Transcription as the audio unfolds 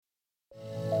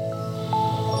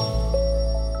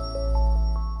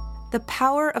The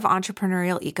power of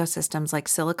entrepreneurial ecosystems like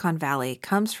Silicon Valley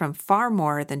comes from far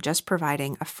more than just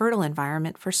providing a fertile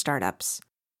environment for startups.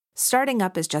 Starting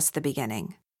up is just the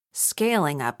beginning.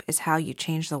 Scaling up is how you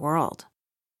change the world.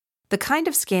 The kind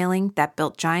of scaling that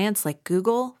built giants like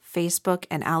Google, Facebook,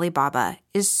 and Alibaba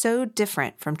is so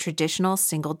different from traditional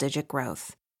single-digit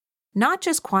growth. Not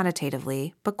just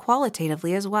quantitatively, but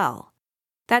qualitatively as well.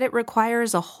 That it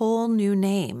requires a whole new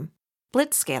name,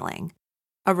 Blitzscaling.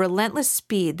 A relentless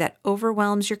speed that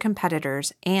overwhelms your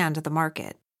competitors and the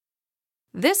market.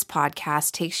 This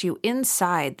podcast takes you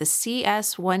inside the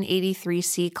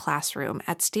CS183C classroom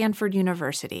at Stanford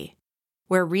University,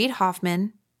 where Reid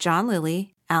Hoffman, John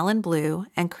Lilly, Alan Blue,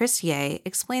 and Chris Ye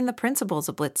explain the principles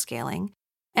of blitzscaling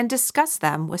and discuss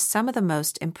them with some of the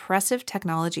most impressive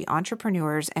technology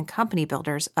entrepreneurs and company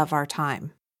builders of our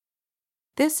time.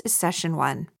 This is Session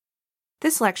 1.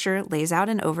 This lecture lays out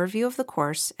an overview of the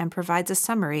course and provides a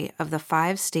summary of the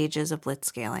 5 stages of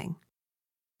blitzscaling.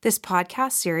 This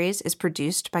podcast series is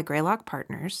produced by Greylock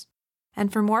Partners,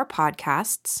 and for more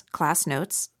podcasts, class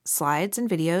notes, slides, and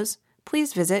videos,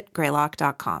 please visit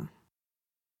greylock.com.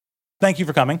 Thank you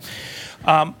for coming.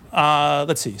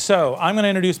 Let's see. So I'm going to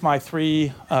introduce my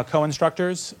 3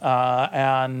 co-instructors,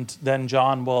 and then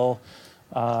John will,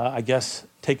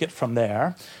 take it from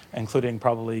there, including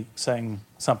probably saying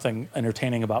something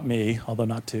entertaining about me, although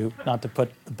not to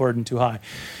put the burden too high.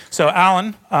 So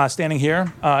Alan, standing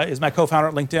here, is my co-founder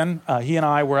at LinkedIn. He and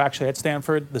I were actually at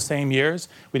Stanford the same years.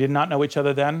 We did not know each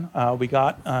other then. We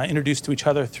got introduced to each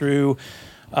other through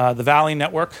the Valley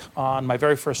Network on my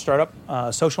very first startup,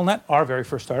 SocialNet, our very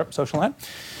first startup, SocialNet.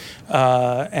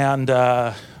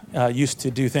 Used to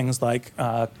do things like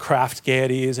craft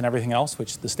gaieties and everything else,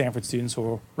 which the Stanford students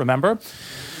will remember.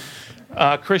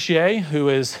 Chris Ye, who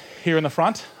is here in the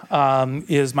front,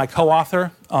 is my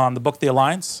co-author on the book The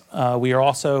Alliance. We are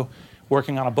also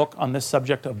working on a book on this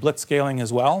subject of blitzscaling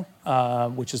as well,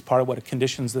 which is part of what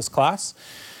conditions this class.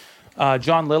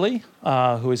 John Lilly,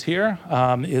 who is here,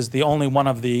 is the only one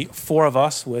of the 4 of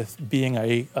us with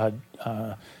being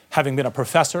having been a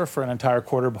professor for an entire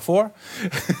quarter before.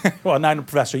 Well, not a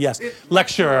professor, yes.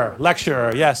 Lecturer,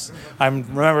 yes. I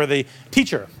remember the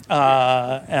teacher,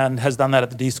 and has done that at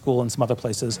the D School and some other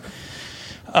places.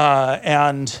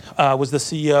 And was the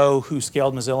CEO who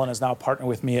scaled Mozilla and is now a partner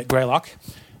with me at Greylock.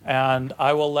 And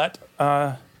I will let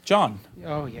John.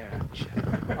 Oh, yeah.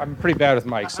 I'm pretty bad with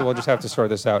mics, so we'll just have to sort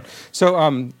this out. So,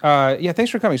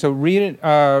 thanks for coming. So Reid and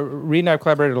I have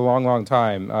collaborated a long, long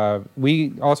time.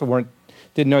 We also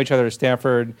didn't know each other at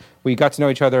Stanford. We got to know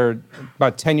each other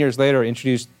about 10 years later,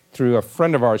 introduced through a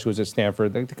friend of ours who was at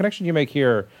Stanford. The connections you make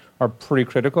here are pretty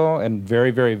critical and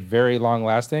very, very, very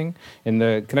long-lasting. And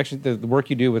the connection, the work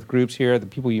you do with groups here, the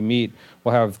people you meet,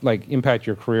 will have impact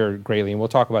your career greatly. And we'll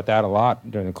talk about that a lot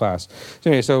during the class.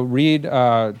 So anyway, Reid,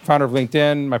 founder of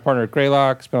LinkedIn, my partner at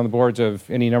Greylock, has been on the boards of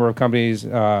any number of companies.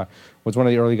 Was one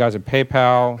of the early guys at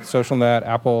PayPal, SocialNet,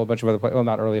 Apple, a bunch of other places. Well,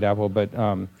 not early at Apple, but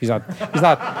he's not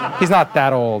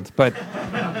that old, but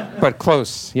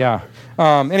close. Yeah.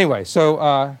 Anyway,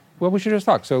 so we should just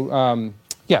talk. So so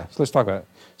let's talk about it.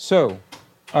 So,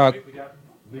 we got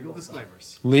legal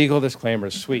disclaimers. Legal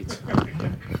disclaimers, sweet.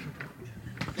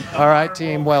 All right,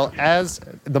 team. Well, as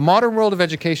the modern world of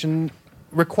education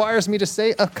requires me to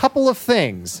say a couple of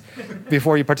things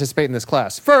before you participate in this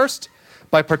class. First,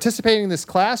 by participating in this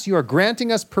class, you are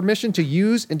granting us permission to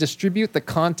use and distribute the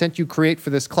content you create for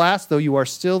this class, though you are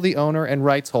still the owner and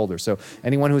rights holder. So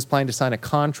anyone who is planning to sign a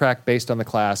contract based on the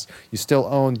class, you still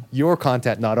own your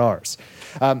content, not ours.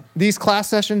 These class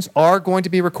sessions are going to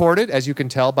be recorded, as you can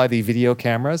tell by the video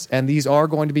cameras, and these are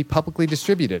going to be publicly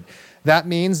distributed. That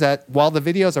means that while the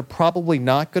videos are probably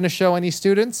not going to show any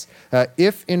students,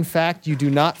 if in fact you do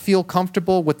not feel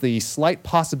comfortable with the slight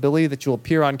possibility that you'll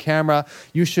appear on camera,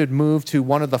 you should move to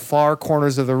one of the far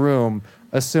corners of the room,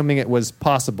 assuming it was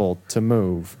possible to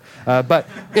move. But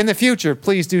in the future,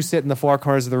 please do sit in the far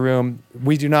corners of the room.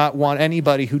 We do not want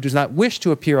anybody who does not wish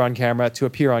to appear on camera to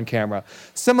appear on camera.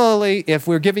 Similarly, if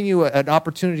we're giving you an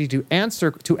opportunity to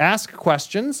ask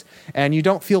questions, and you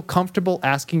don't feel comfortable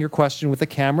asking your question with the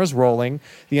cameras rolling,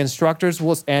 the instructors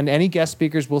and any guest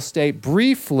speakers will stay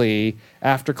briefly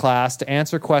after class to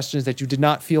answer questions that you did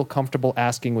not feel comfortable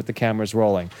asking with the cameras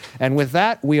rolling. And with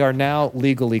that, we are now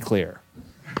legally clear.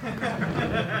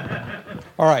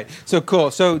 All right, so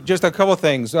cool. So just a couple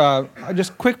things.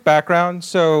 Just quick background.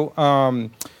 So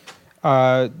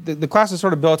the class is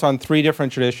sort of built on 3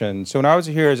 different traditions. So when I was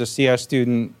here as a CS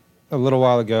student a little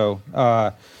while ago,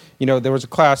 there was a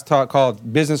class taught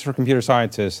called Business for Computer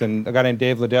Scientists, and a guy named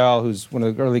Dave Liddell, who's one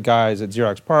of the early guys at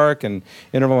Xerox PARC and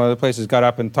Interval and other places, got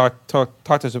up and talked to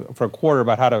us for a quarter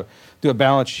about how to do a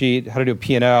balance sheet, how to do a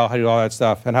P&L, how to do all that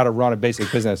stuff, and how to run a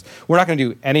basic business. We're not going to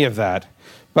do any of that.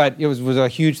 But it was a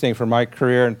huge thing for my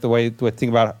career and the way to think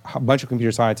about a bunch of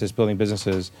computer scientists building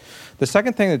businesses. The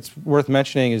second thing that's worth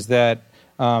mentioning is that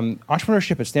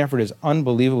entrepreneurship at Stanford is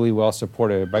unbelievably well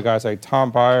supported by guys like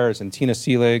Tom Byers and Tina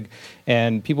Seelig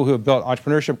and people who have built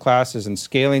entrepreneurship classes and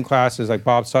scaling classes like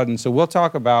Bob Sutton. So we'll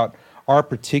talk about our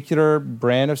particular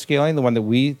brand of scaling, the one that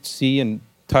we see and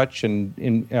touch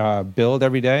and build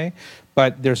every day.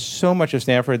 But there's so much of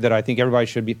Stanford that I think everybody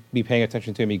should be paying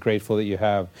attention to and be grateful that you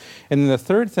have. And then the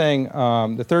third thing,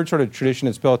 the third sort of tradition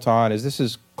it's built on is this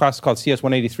is a class called CS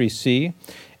 183C.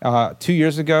 2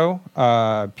 years ago,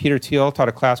 Peter Thiel taught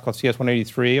a class called CS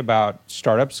 183 about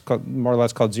startups, more or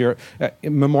less called Zero,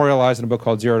 memorialized in a book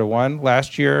called 0 to 1.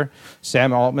 Last year,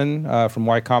 Sam Altman from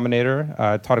Y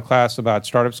Combinator taught a class about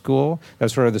Startup School.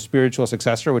 That's sort of the spiritual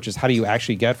successor, which is how do you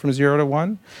actually get from 0 to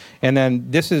 1. And then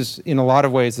this is, in a lot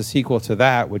of ways, the sequel to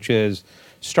that, which is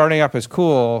starting up is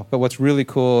cool, but what's really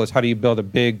cool is how do you build a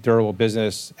big, durable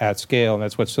business at scale, and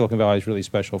that's what Silicon Valley is really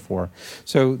special for.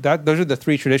 So those are the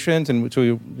three traditions, and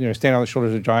so we stand on the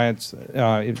shoulders of giants.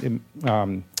 You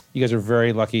guys are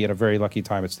very lucky at a very lucky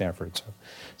time at Stanford.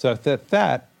 So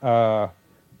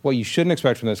what you shouldn't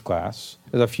expect from this class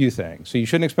is a few things. So you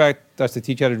shouldn't expect us to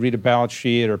teach you how to read a balance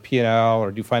sheet or P&L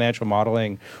or do financial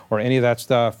modeling or any of that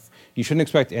stuff. You shouldn't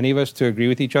expect any of us to agree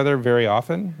with each other very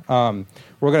often.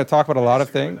 We're going to talk about a lot of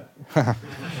things.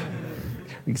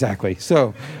 Exactly.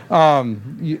 So,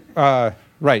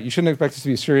 right, you shouldn't expect us to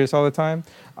be serious all the time.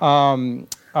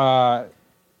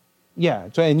 Yeah,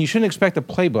 so, and you shouldn't expect a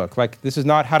playbook. Like, this is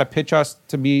not how to pitch us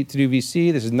to do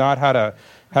VC. This is not how to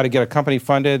get a company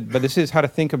funded. But this is how to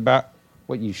think about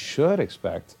what you should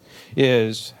expect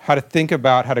is how to think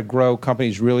about how to grow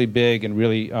companies really big and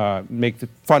really make the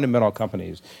fundamental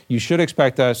companies. You should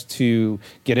expect us to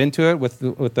get into it with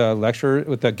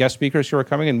the guest speakers who are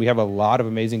coming, and we have a lot of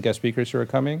amazing guest speakers who are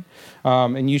coming.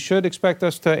 And you should expect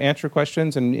us to answer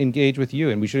questions and engage with you,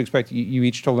 and we should expect you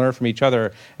each to learn from each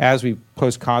other as we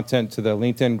post content to the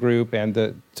LinkedIn group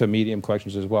and to Medium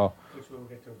collections as well. Which we'll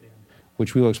get to at the end.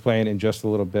 Which we will explain in just a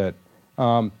little bit.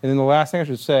 And then the last thing I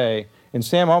should say, and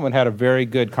Sam Altman had a very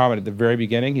good comment at the very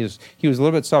beginning. He was a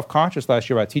little bit self-conscious last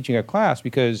year about teaching a class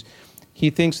because he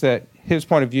thinks that his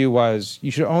point of view was you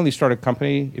should only start a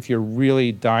company if you're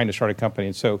really dying to start a company.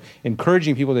 And so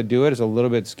encouraging people to do it is a little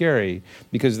bit scary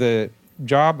because the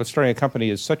job of starting a company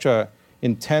is such a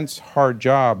intense, hard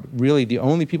job. Really, the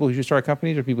only people who should start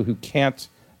companies are people who can't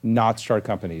not start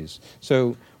companies.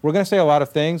 So we're going to say a lot of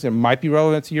things that might be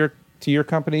relevant to your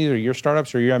companies or your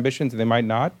startups or your ambitions, and they might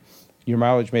not. Your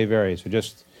mileage may vary, so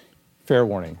just fair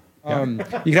warning. You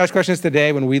can ask questions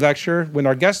today when we lecture. When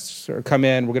our guests come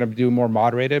in, we're going to do more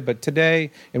moderated. But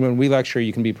today, and when we lecture,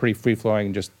 you can be pretty free-flowing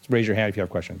and just raise your hand if you have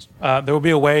questions. There will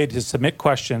be a way to submit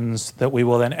questions that we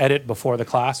will then edit before the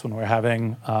class when we're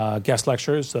having guest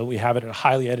lectures, so we have it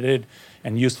highly edited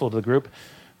and useful to the group.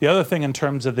 The other thing in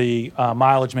terms of the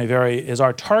mileage may vary is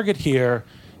our target here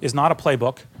is not a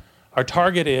playbook. Our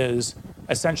target is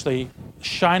essentially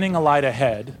shining a light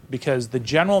ahead because the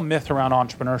general myth around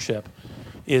entrepreneurship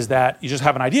is that you just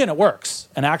have an idea and it works.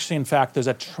 And actually, in fact, there's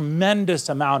a tremendous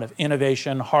amount of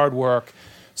innovation, hard work,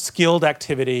 skilled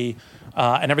activity,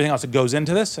 and everything else that goes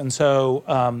into this. And so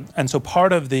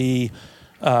part of the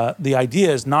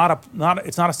idea is it's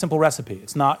not a simple recipe.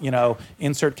 It's not,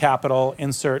 insert capital,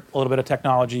 insert a little bit of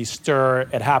technology, stir,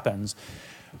 it happens.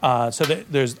 So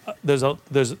there's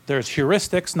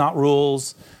heuristics, not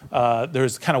rules.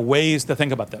 There's kind of ways to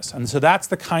think about this. And so that's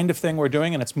the kind of thing we're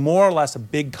doing, and it's more or less a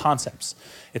big concepts.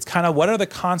 It's kind of what are the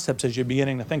concepts as you're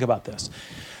beginning to think about this.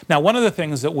 Now, one of the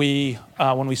things that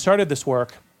when we started this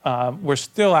work, we're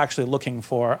still actually looking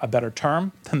for a better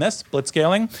term than this,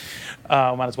 blitzscaling.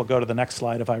 Might as well go to the next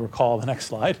slide if I recall the next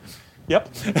slide. Yep.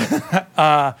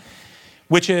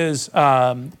 Which is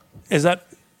that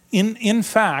in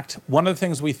fact, one of the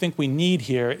things we think we need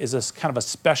here is this kind of a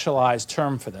specialized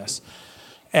term for this.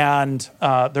 And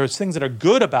there's things that are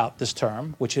good about this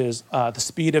term, which is the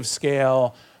speed of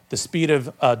scale, the speed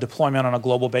of deployment on a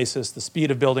global basis, the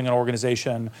speed of building an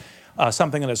organization,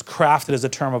 something that is crafted as a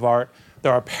term of art.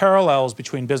 There are parallels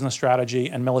between business strategy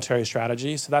and military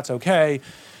strategy, so that's okay.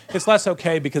 It's less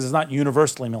okay because it's not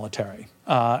universally military.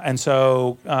 And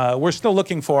so we're still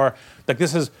looking for,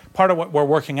 this is part of what we're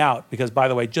working out, because by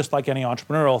the way, just like any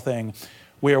entrepreneurial thing,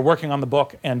 we are working on the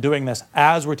book and doing this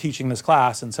as we're teaching this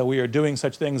class. And so we are doing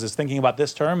such things as thinking about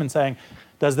this term and saying,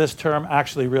 does this term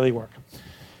actually really work?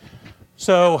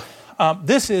 So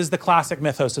this is the classic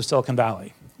mythos of Silicon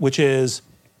Valley, which is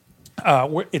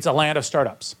it's a land of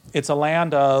startups. It's a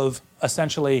land of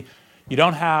essentially you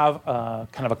don't have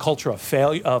kind of a culture of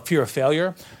fear of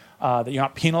failure, that you're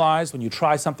not penalized when you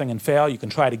try something and fail, you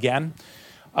can try it again,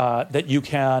 that you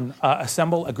can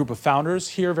assemble a group of founders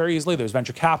here very easily. There's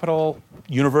venture capital,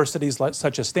 universities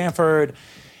such as Stanford,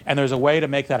 and there's a way to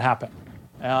make that happen.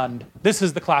 And this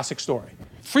is the classic story.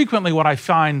 Frequently what I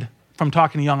find from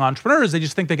talking to young entrepreneurs, they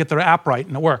just think they get their app right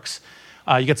and it works.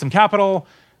 You get some capital,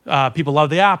 people love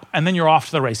the app, and then you're off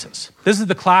to the races. This is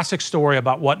the classic story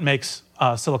about what makes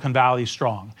Silicon Valley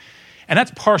strong. And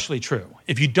that's partially true.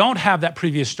 If you don't have that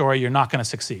previous story, you're not going to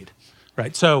succeed,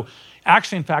 right? So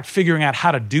actually, in fact, figuring out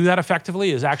how to do that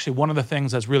effectively is actually one of the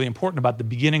things that's really important about the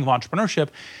beginning of entrepreneurship.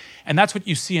 And that's what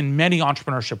you see in many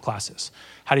entrepreneurship classes.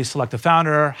 How do you select a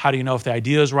founder? How do you know if the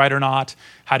idea is right or not?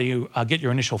 How do you get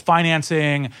your initial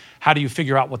financing? How do you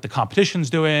figure out what the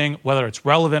competition's doing, whether it's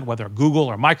relevant, whether Google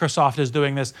or Microsoft is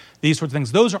doing this, these sorts of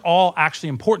things. Those are all actually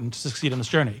important to succeed in this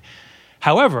journey.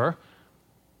 However,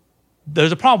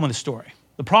 there's a problem with the story.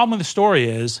 The problem with the story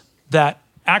is that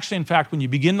actually, in fact, when you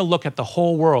begin to look at the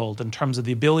whole world in terms of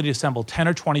the ability to assemble 10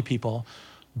 or 20 people,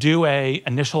 do a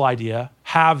initial idea,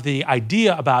 have the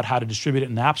idea about how to distribute it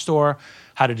in the App Store,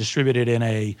 how to distribute it in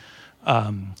a,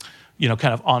 kind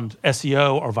of on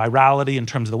SEO or virality in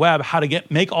terms of the web, how to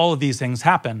make all of these things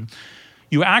happen.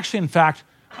 You actually, in fact,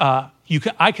 I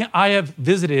have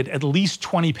visited at least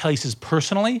 20 places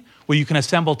personally where you can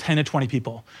assemble 10 to 20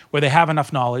 people, where they have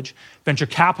enough knowledge. Venture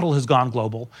capital has gone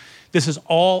global. This is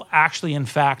all actually, in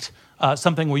fact,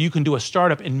 something where you can do a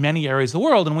startup in many areas of the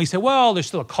world. And we say, well, there's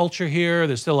still a culture here.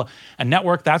 There's still a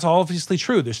network. That's obviously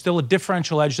true. There's still a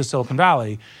differential edge to Silicon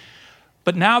Valley.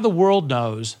 But now the world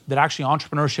knows that actually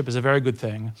entrepreneurship is a very good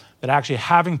thing, that actually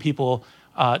having people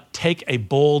take a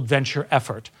bold venture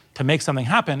effort to make something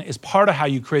happen is part of how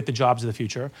you create the jobs of the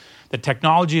future, that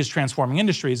technology is transforming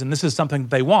industries, and this is something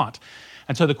that they want.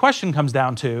 And so the question comes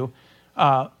down to,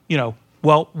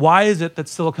 well, why is it that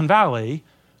Silicon Valley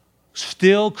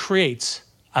still creates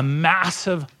a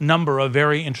massive number of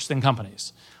very interesting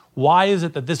companies? Why is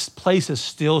it that this place is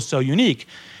still so unique?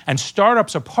 And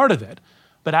startups are part of it,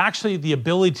 but actually the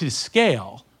ability to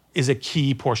scale is a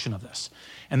key portion of this.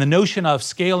 And the notion of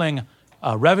scaling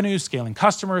revenues, scaling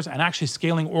customers, and actually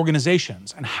scaling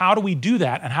organizations. And how do we do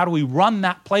that? And how do we run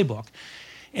that playbook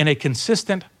in a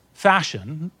consistent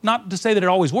fashion? Not to say that it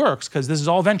always works, because this is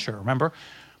all venture, remember?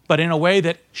 But in a way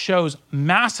that shows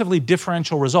massively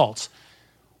differential results.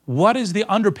 What is the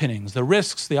underpinnings, the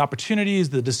risks, the opportunities,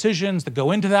 the decisions that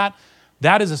go into that?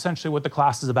 That is essentially what the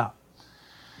class is about.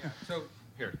 Yeah,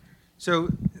 So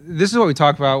this is what we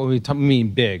talk about when we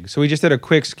mean big. So we just did a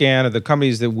quick scan of the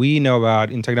companies that we know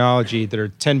about in technology that are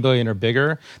 10 billion or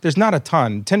bigger. There's not a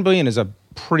ton. 10 billion is a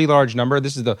pretty large number.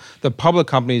 This is the public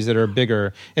companies that are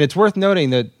bigger. And it's worth noting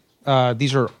that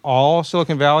these are all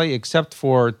Silicon Valley except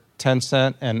for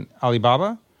Tencent and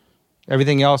Alibaba.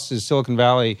 Everything else is Silicon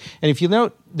Valley. And if you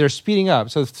note, they're speeding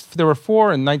up. So there were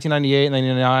 4 in 1998,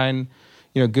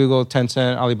 1999, Google,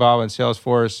 Tencent, Alibaba, and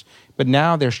Salesforce. But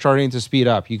now they're starting to speed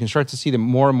up. You can start to see the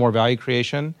more and more value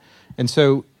creation. And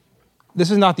so this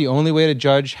is not the only way to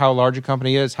judge how large a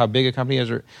company is, how big a company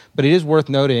is, but it is worth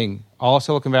noting all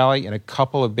Silicon Valley and a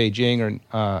couple of Beijing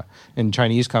and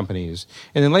Chinese companies.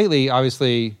 And then lately,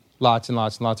 obviously, lots and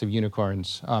lots and lots of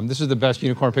unicorns. This is the best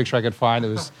unicorn picture I could find.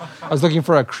 I was looking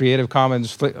for a Creative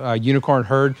Commons unicorn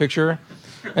herd picture.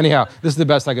 Anyhow, this is the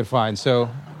best I could find. So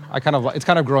it's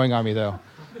kind of growing on me though.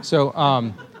 So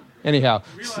anyhow.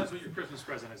 You realize what your Christmas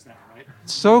present is now, right?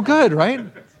 So good, right?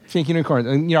 Pink unicorn.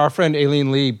 And our friend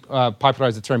Aileen Lee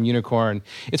popularized the term unicorn.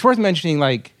 It's worth mentioning,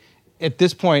 at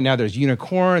this point now there's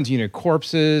unicorns,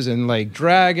 unicorpses, and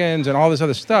dragons and all this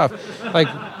other stuff.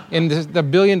 And the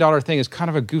 $1 billion thing is kind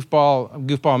of a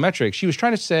goofball metric. She was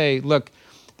trying to say, look,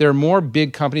 there are more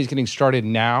big companies getting started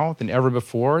now than ever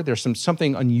before. There's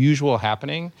something unusual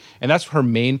happening, and that's her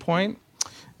main point.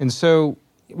 And so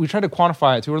we tried to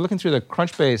quantify it. So we're looking through the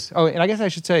Crunchbase. Oh, and I guess I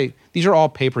should say, these are all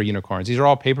paper unicorns. These are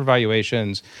all paper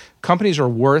valuations. Companies are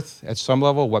worth, at some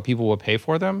level, what people will pay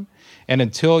for them. And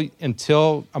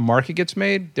until a market gets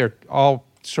made, they're all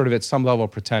sort of at some level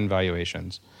pretend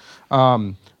valuations.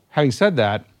 Having said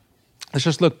that, let's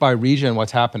just look by region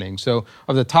what's happening. So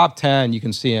of the top 10, you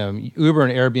can see them: Uber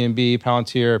and Airbnb,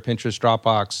 Palantir, Pinterest,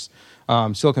 Dropbox,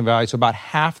 Silicon Valley. So about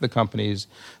half the companies.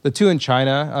 The 2 in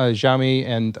China, Xiaomi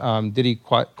and Didi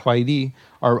Kuaidi,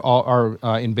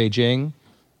 are in Beijing.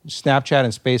 Snapchat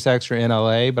and SpaceX are in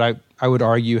LA, but I would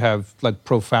argue have like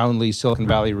profoundly Silicon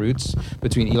Valley roots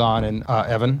between Elon and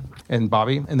Evan and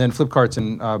Bobby, and then Flipkart's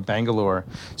in Bangalore.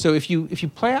 So if you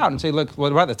play out and say, look,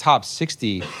 what about the top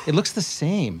 60? It looks the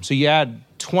same. So you add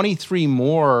 23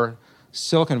 more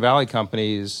Silicon Valley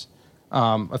companies,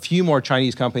 a few more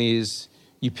Chinese companies.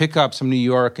 You pick up some New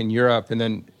York and Europe, and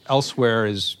then elsewhere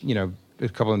is a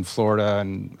couple in Florida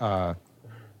and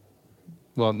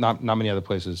not many other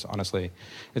places, honestly.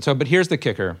 And so, but here's the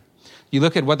kicker. You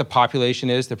look at what the population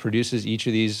is that produces each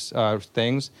of these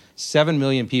things. 7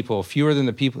 million people, fewer than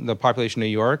the population of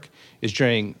New York, is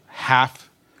generating half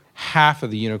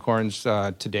of the unicorns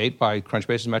to date by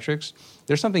Crunchbase's metrics.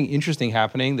 There's something interesting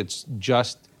happening that's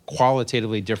just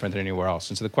qualitatively different than anywhere else.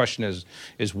 And so the question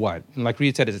is what? And like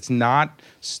Reed said, it's not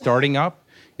starting up,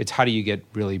 it's how do you get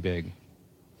really big?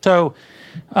 So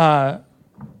part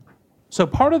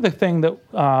of the thing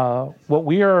that what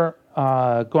we are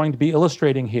going to be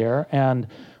illustrating here, and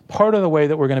part of the way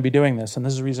that we're going to be doing this, and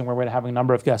this is the reason we're going to have a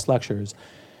number of guest lectures,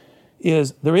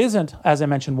 is there isn't, as I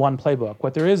mentioned, one playbook.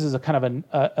 What there is a kind of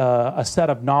a set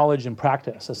of knowledge and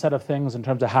practice, a set of things in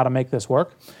terms of how to make this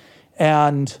work.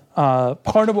 And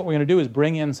part of what we're going to do is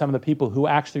bring in some of the people who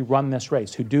actually run this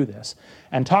race, who do this,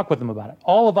 and talk with them about it.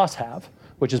 All of us have,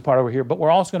 which is part of what we're here, but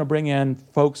we're also going to bring in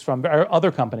folks from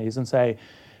other companies and say,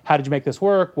 how did you make this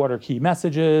work? What are key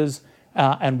messages?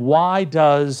 And why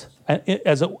does,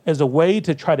 as a way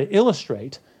to try to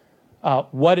illustrate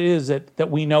what is it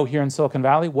that we know here in Silicon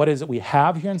Valley, what is it we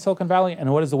have here in Silicon Valley,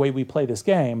 and what is the way we play this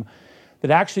game that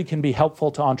actually can be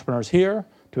helpful to entrepreneurs here,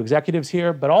 to executives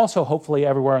here, but also hopefully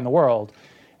everywhere in the world.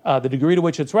 The degree to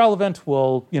which it's relevant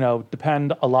will,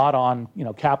 depend a lot on,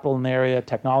 capital in the area,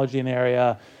 technology in the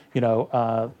area,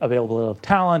 availability of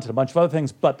talent, and a bunch of other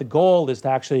things. But the goal is to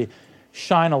actually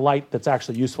shine a light that's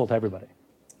actually useful to everybody.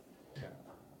 Yeah.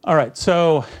 All right.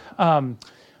 So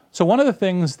one of the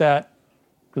things that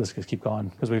let's just keep going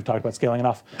because we've talked about scaling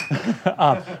enough.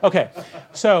 Okay.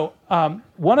 So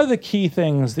one of the key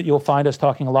things that you'll find us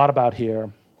talking a lot about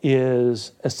here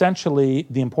is essentially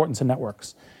the importance of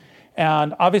networks.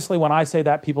 And obviously, when I say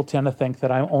that, people tend to think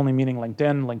that I'm only meaning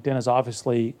LinkedIn. LinkedIn is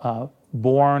obviously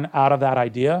born out of that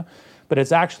idea, but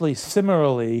it's actually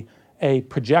similarly a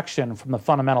projection from the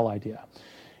fundamental idea.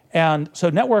 And so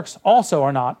networks also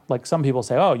are not, like some people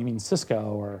say, oh, you mean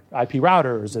Cisco or IP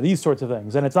routers or these sorts of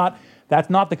things. And that's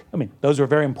not those are a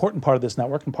very important part of this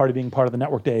network and part of being part of the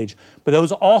networked age, but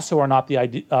those also are not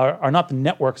the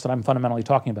networks that I'm fundamentally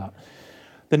talking about.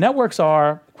 The networks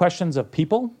are questions of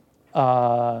people.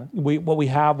 One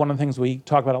of the things we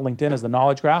talk about at LinkedIn is the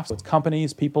knowledge graph. So it's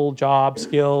companies, people, jobs,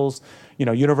 skills,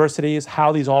 universities,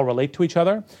 how these all relate to each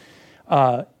other.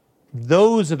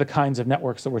 Those are the kinds of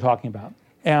networks that we're talking about.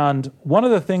 And one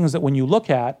of the things that when you look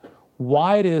at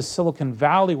why it is Silicon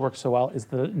Valley works so well is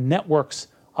the networks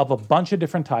of a bunch of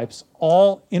different types,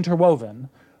 all interwoven,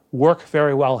 work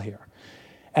very well here.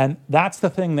 And that's the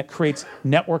thing that creates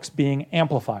networks being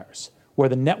amplifiers, where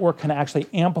the network can actually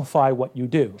amplify what you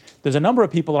do. There's a number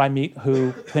of people that I meet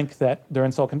who think that they're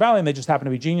in Silicon Valley and they just happen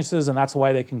to be geniuses and that's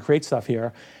why they can create stuff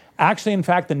here. Actually, in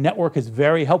fact, the network is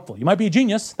very helpful. You might be a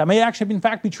genius. That may actually, in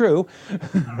fact, be true,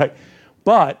 right?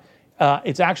 But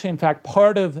it's actually, in fact,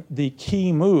 part of the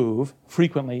key move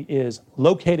frequently is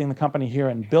locating the company here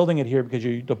and building it here because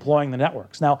you're deploying the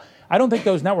networks. Now, I don't think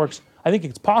those networks, I think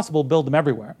it's possible to build them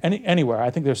everywhere, anywhere. I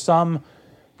think there's some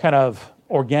kind of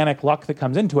organic luck that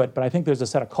comes into it, but I think there's a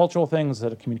set of cultural things, a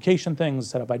set of communication things, a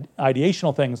set of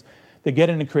ideational things that get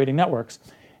into creating networks.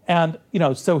 And,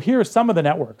 so here are some of the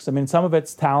networks. I mean, some of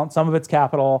it's talent, some of it's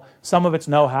capital, some of it's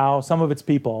know-how, some of it's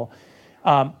people.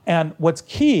 And what's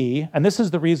key, and this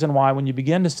is the reason why when you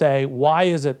begin to say, why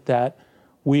is it that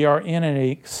we are in an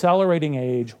accelerating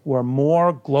age where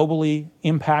more globally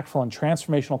impactful and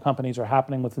transformational companies are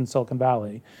happening within Silicon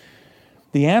Valley?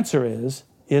 The answer is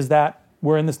that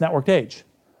we're in this networked age.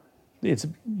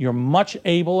 You're much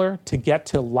abler to get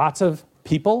to lots of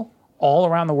people all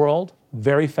around the world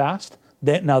very fast.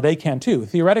 Now they can too.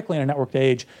 Theoretically, in a networked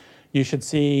age, you should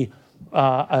see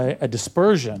a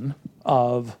dispersion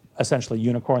of essentially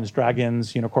unicorns,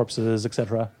 dragons, unicorpses, et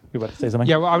cetera. You about to say something?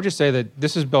 Yeah, well, I would just say that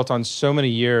this is built on so many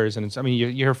years. And you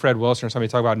hear Fred Wilson or somebody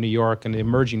talk about New York and the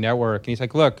emerging network. And he's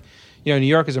like, look, New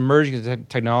York is emerging as a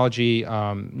technology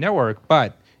network,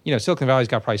 but Silicon Valley's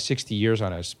got probably 60 years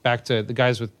on us. Back to the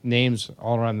guys with names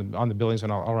all around on the buildings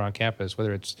and all around campus,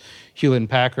 whether it's Hewlett and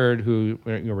Packard, who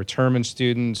were Terman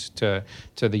students, to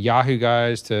the Yahoo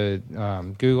guys, to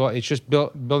Google. It's just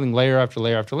building layer after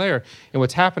layer after layer. And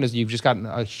what's happened is you've just gotten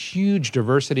a huge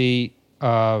diversity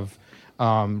of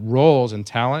roles and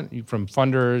talent, from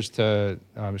funders to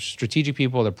strategic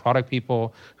people to product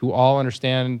people, who all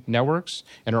understand networks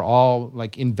and are all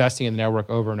like investing in the network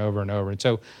over and over and over. And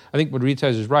so I think what Reed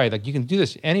says is right. Like, you can do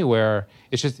this anywhere.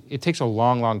 It's just, it takes a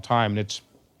long, long time. And it's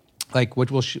like what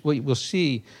we'll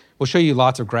see. We'll show you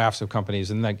lots of graphs of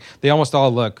companies, and like they almost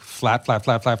all look flat, flat,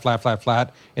 flat, flat, flat, flat,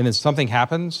 flat, and then something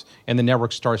happens, and the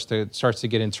network starts to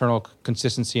get internal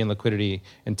consistency and liquidity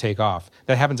and take off.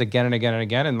 That happens again and again and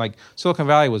again. And like Silicon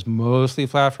Valley was mostly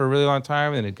flat for a really long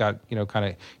time, and it got kind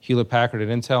of Hewlett Packard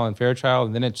and Intel and Fairchild,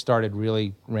 and then it started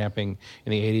really ramping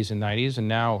in the 80s and 90s, and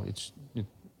now it's in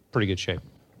pretty good shape.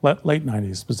 Late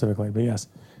 90s specifically, but yes.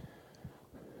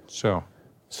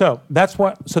 So that's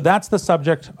the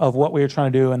subject of what we are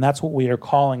trying to do, and that's what we are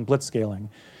calling blitzscaling.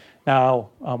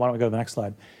 Now, why don't we go to the next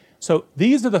slide? So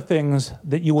these are the things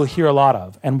that you will hear a lot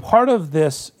of, and part of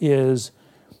this is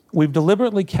we've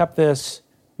deliberately kept this.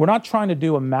 We're not trying to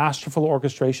do a masterful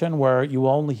orchestration where you will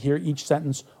only hear each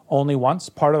sentence only once.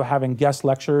 Part of having guest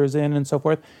lecturers in and so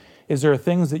forth is there are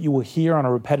things that you will hear on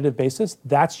a repetitive basis.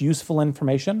 That's useful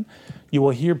information. You will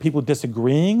hear people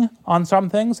disagreeing on some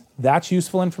things. That's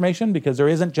useful information because there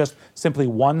isn't just simply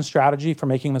one strategy for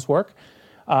making this work.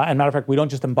 And matter of fact, we don't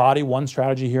just embody one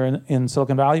strategy here in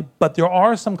Silicon Valley, but there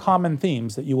are some common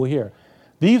themes that you will hear.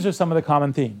 These are some of the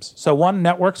common themes. So one,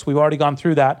 networks, we've already gone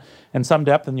through that in some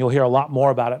depth, and you'll hear a lot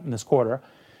more about it in this quarter.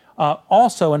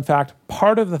 Also, in fact,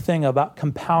 part of the thing about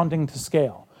compounding to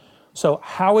scale. So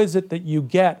how is it that you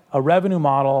get a revenue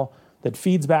model that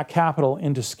feeds back capital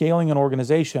into scaling an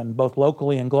organization, both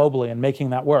locally and globally, and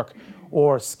making that work?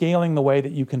 Or scaling the way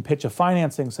that you can pitch a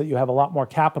financing so that you have a lot more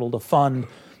capital to fund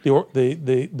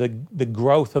the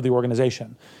growth of the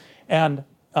organization. And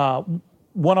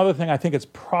one other thing I think it's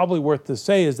probably worth to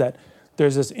say is that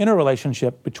there's this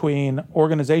interrelationship between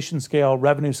organization scale,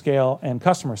 revenue scale, and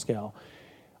customer scale.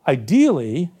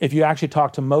 Ideally, if you actually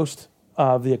talk to most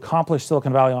of the accomplished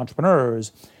Silicon Valley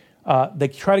entrepreneurs, they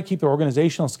try to keep their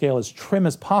organizational scale as trim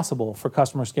as possible for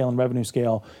customer scale and revenue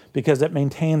scale because it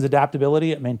maintains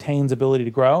adaptability, it maintains ability to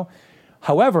grow.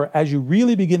 However, as you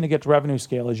really begin to get to revenue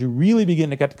scale, as you really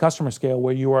begin to get to customer scale,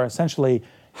 where you are essentially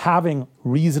having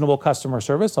reasonable customer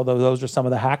service, although those are some of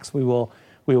the hacks we will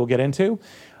get into,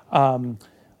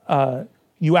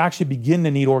 you actually begin to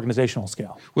need organizational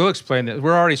scale. We'll explain that.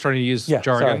 We're already starting to use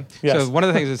jargon. Yes. So one of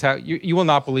the things is how you will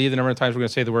not believe the number of times we're going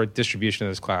to say the word distribution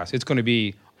in this class. It's going to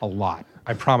be a lot,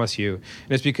 I promise you.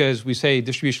 And it's because we say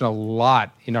distribution a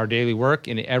lot in our daily work.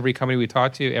 In every company we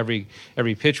talk to, every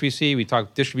pitch we see, we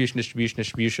talk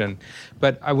distribution.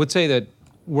 But I would say that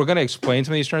we're going to explain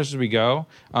some of these terms as we go.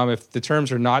 If the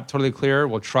terms are not totally clear,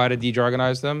 we'll try to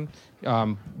de-jargonize them.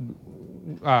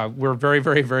 We're very,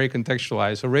 very, very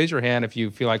contextualized. So raise your hand if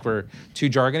you feel like we're too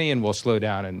jargony, and we'll slow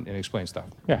down and explain stuff.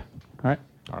 Yeah. All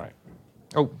right.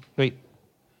 Oh, wait.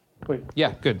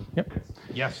 Yeah, good. Yep.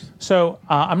 Yes. So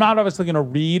I'm not obviously going to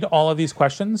read all of these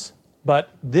questions,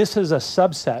 but this is a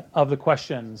subset of the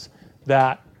questions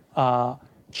that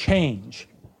change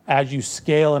as you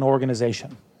scale an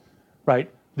organization, right?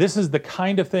 This is the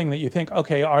kind of thing that you think,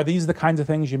 okay, are these the kinds of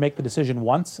things you make the decision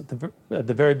once at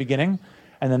the very beginning,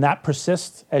 and then that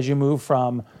persists as you move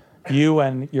from you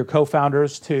and your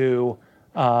co-founders to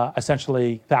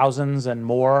essentially thousands and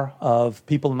more of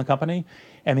people in the company?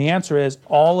 And the answer is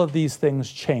all of these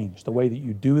things change, the way that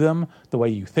you do them, the way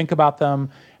you think about them,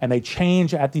 and they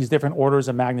change at these different orders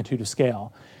of magnitude of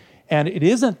scale. And it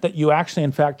isn't that you actually,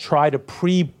 in fact, try to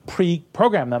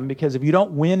pre-program them, because if you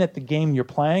don't win at the game you're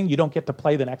playing, you don't get to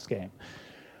play the next game.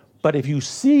 But if you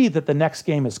see that the next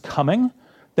game is coming,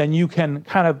 then you can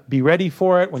kind of be ready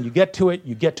for it. When you get to it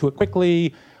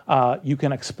quickly. You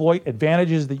can exploit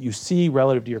advantages that you see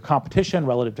relative to your competition,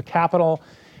 relative to capital.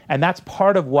 And that's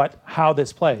part of how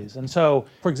this plays. And so,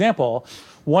 for example,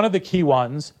 one of the key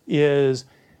ones is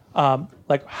how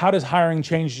does hiring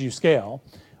change as you scale?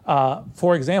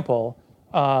 For example,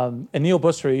 Anil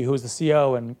Busri, who is the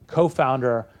CEO and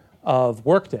co-founder of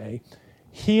Workday,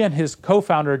 he and his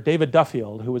co-founder, David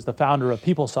Duffield, who was the founder of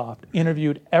PeopleSoft,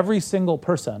 interviewed every single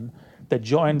person that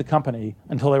joined the company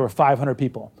until they were 500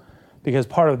 people. Because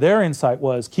part of their insight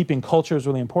was keeping culture is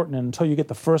really important, and until you get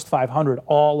the first 500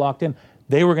 all locked in,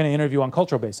 they were going to interview on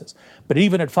cultural basis. But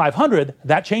even at 500,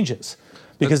 that changes,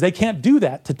 because they can't do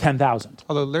that to 10,000.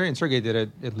 Although Larry and Sergey did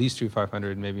it at least through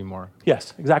 500, maybe more.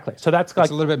 Yes, exactly. So that's it's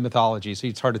a little bit mythology, so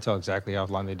it's hard to tell exactly how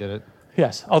long they did it.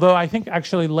 Yes, although I think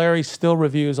actually Larry still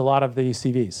reviews a lot of the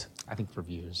CVs. I think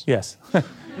reviews. Yes. Right.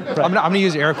 I'm going to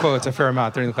use air quotes a fair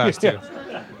amount during the class too.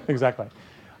 Yeah, exactly.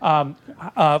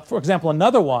 For example,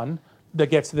 another one that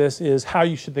gets to this is how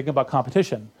you should think about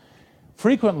competition.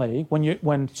 Frequently,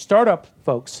 when startup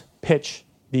folks pitch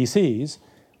VCs,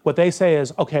 what they say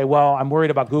is, okay, well, I'm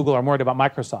worried about Google, or I'm worried about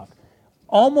Microsoft.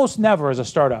 Almost never as a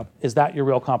startup is that your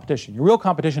real competition. Your real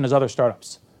competition is other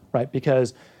startups, right?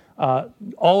 Because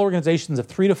all organizations have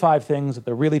 3 to 5 things that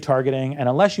they're really targeting, and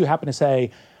unless you happen to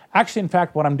say, actually, in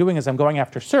fact, what I'm doing is I'm going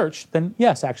after search, then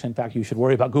yes, actually, in fact, you should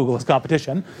worry about Google as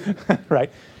competition,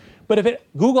 right? But if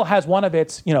Google has one of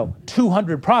its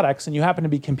 200 products and you happen to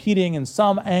be competing in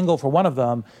some angle for one of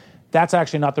them, that's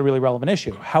actually not the really relevant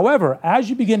issue. However, as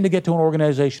you begin to get to an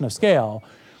organization of scale,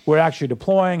 where actually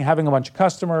deploying, having a bunch of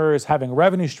customers, having a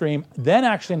revenue stream, then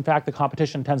actually, in fact, the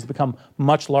competition tends to become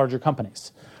much larger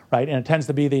companies, right? And it tends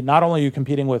to be not only are you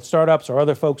competing with startups or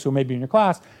other folks who may be in your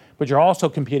class, but you're also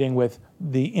competing with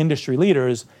the industry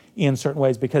leaders in certain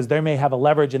ways because they may have a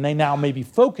leverage and they now may be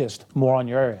focused more on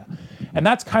your area. And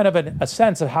that's kind of a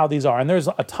sense of how these are. And there's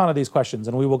a ton of these questions,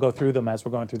 and we will go through them as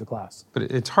we're going through the class. But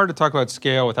it's hard to talk about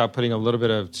scale without putting a little bit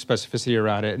of specificity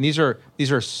around it. And these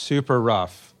are super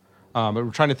rough. But we're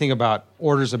trying to think about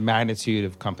orders of magnitude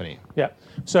of company. Yeah.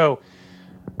 So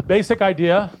basic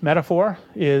idea, metaphor,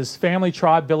 is family,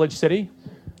 tribe, village, city.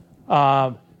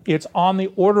 It's on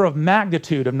the order of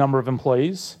magnitude of number of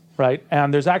employees, right?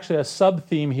 And there's actually a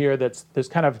sub-theme here there's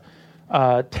kind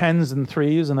of tens and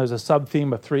threes, and there's a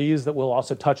sub-theme of threes that we'll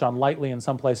also touch on lightly in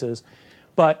some places.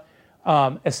 But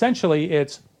essentially,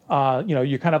 it's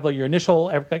you're kind of like your initial,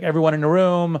 everyone in a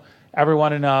room,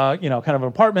 everyone in a kind of an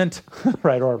apartment,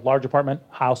 right, or a large apartment,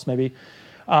 house maybe,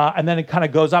 and then it kind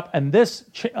of goes up, and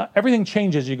everything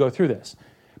changes as you go through this.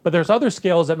 But there's other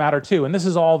scales that matter too, and this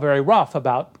is all very rough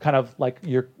about kind of like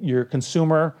your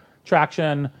consumer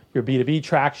traction, your B2B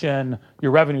traction, your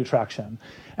revenue traction,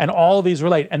 and all of these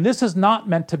relate. And this is not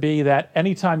meant to be that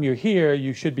anytime you're here,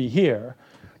 you should be here.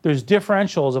 There's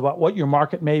differentials about what your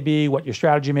market may be, what your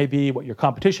strategy may be, what your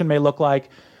competition may look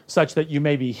like, such that you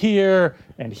may be here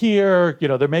and here.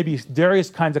 There may be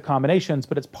various kinds of combinations,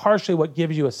 but it's partially what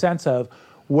gives you a sense of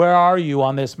where are you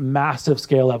on this massive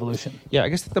scale evolution? Yeah, I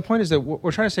guess the point is that what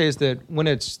we're trying to say is that when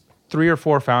it's 3 or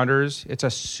 4 founders, it's a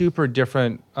super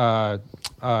different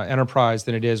enterprise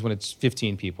than it is when it's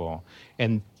 15 people.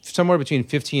 And somewhere between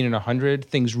 15 and 100,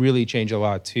 things really change a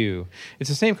lot too. It's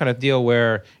the same kind of deal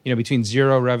where, between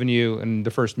 0 revenue and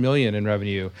the first $1 million in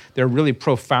revenue, there are really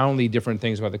profoundly different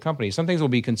things about the company. Some things will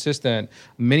be consistent,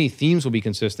 many themes will be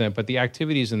consistent, but the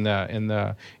activities in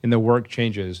the work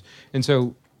changes. And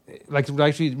so, like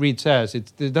Reed says,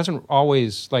 it doesn't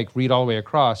always read all the way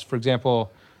across. For example,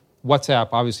 WhatsApp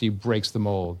obviously breaks the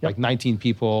mold. Yep. Like 19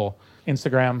 people.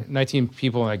 Instagram. 19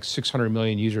 people, like 600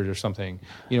 million users or something.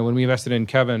 When we invested in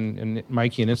Kevin and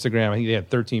Mikey and Instagram, I think they had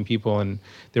 13 people and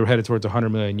they were headed towards 100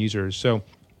 million users. So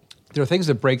there are things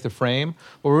that break the frame.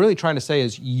 What we're really trying to say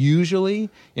is usually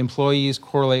employees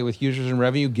correlate with users and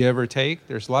revenue, give or take.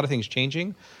 There's a lot of things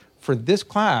changing. For this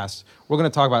class, we're going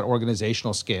to talk about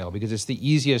organizational scale because it's the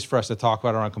easiest for us to talk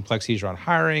about around complexities around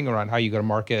hiring, around how you go to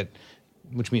market,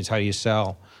 which means how do you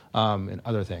sell, and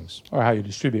other things. Or how you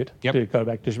distribute. Yep. To go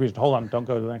back to distribution. Hold on, don't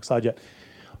go to the next slide yet.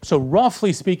 So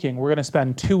roughly speaking, we're going to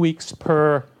spend 2 weeks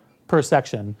per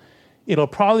section. It'll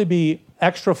probably be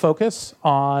extra focus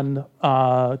on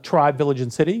tribe, village,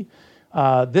 and city.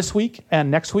 This week and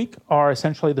next week are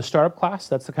essentially the startup class.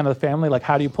 That's the kind of the family, like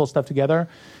how do you pull stuff together.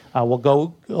 We'll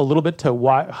go a little bit to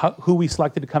who we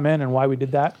selected to come in and why we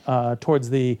did that towards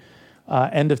the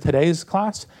end of today's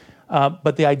class.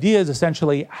 But the idea is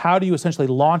essentially, how do you essentially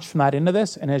launch from that into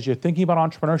this? And as you're thinking about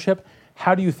entrepreneurship,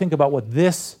 how do you think about what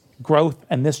this growth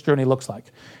and this journey looks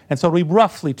like? And so it'll be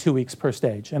roughly 2 weeks per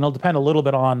stage. And it'll depend a little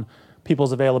bit on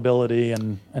people's availability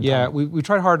and yeah, time. we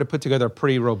tried hard to put together a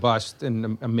pretty robust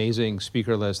and amazing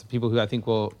speaker list of people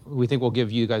who we think will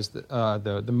give you guys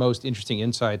the most interesting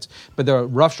insights. But the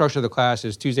rough structure of the class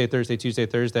is Tuesday,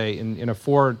 Thursday, in a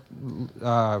four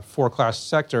class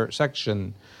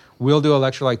section. We'll do a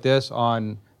lecture like this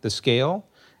on the scale,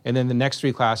 and then the next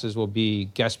 3 classes will be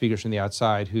guest speakers from the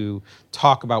outside who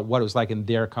talk about what it was like in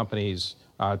their companies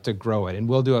to grow it. And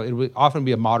it will often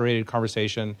be a moderated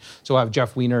conversation. So we'll have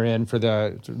Jeff Weiner in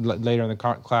later in the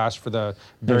class for the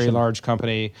very large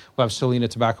company. We'll have Selena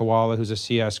Tabakawala, who's a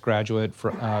CS graduate,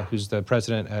 who's the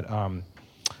president at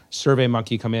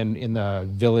SurveyMonkey, come in the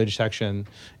village section.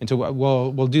 And so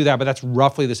we'll do that, but that's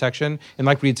roughly the section. And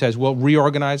like Reed says, we'll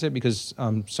reorganize it because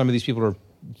some of these people are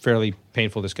fairly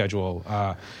painful to schedule.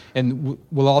 And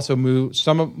we'll also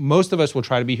most of us will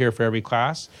try to be here for every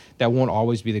class. That won't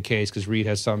always be the case because Reed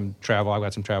has some travel, I've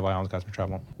got some travel, Alan's got some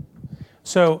travel.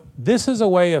 So this is a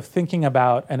way of thinking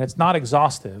about, and it's not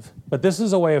exhaustive, but this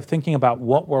is a way of thinking about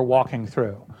what we're walking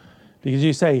through. Because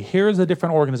you say, here's the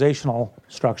different organizational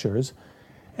structures,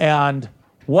 and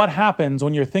what happens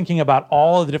when you're thinking about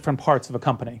all of the different parts of a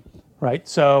company, right?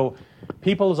 So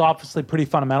people is obviously pretty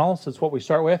fundamental, so it's what we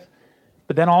start with.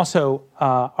 But then also,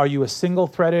 are you a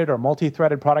single-threaded or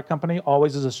multi-threaded product company?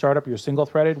 Always as a startup, you're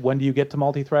single-threaded. When do you get to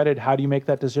multi-threaded? How do you make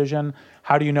that decision?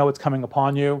 How do you know it's coming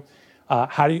upon you?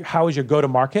 How is your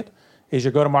go-to-market? Is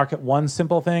your go-to-market one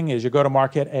simple thing? Is your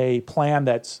go-to-market a plan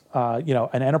that's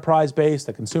an enterprise-based,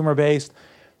 a consumer-based?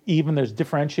 Even there's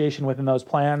differentiation within those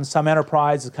plans. Some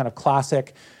enterprise is kind of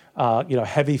classic,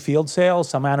 heavy field sales.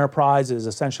 Some enterprise is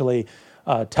essentially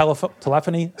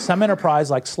telephony. Some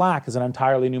enterprise, like Slack, is an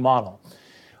entirely new model.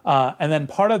 And then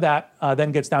part of that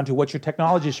then gets down to what's your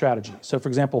technology strategy. So, for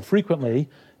example, frequently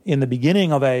in the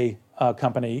beginning of a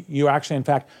company, you actually, in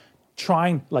fact,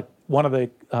 trying, like one of the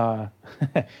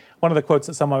one of the quotes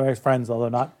that some of my friends, although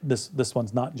not this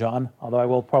one's not John, although I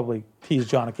will probably tease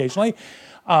John occasionally,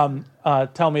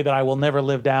 tell me that I will never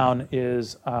live down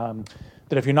is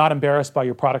that if you're not embarrassed by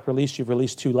your product release, you've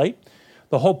released too late.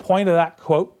 The whole point of that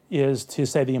quote is to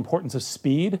say the importance of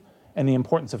speed and the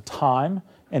importance of time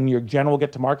and your general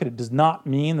get to market. It does not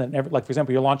mean that, like, for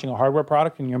example, you're launching a hardware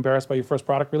product and you're embarrassed by your first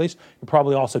product release, you're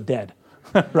probably also dead,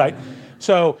 right?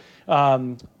 So,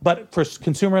 but for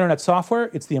consumer internet software,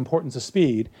 it's the importance of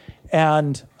speed.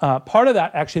 And part of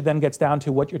that actually then gets down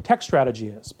to what your tech strategy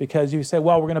is. Because you say,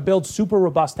 well, we're going to build super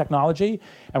robust technology,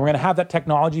 and we're going to have that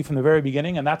technology from the very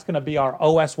beginning, and that's going to be our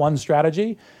OS1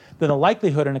 strategy. Then the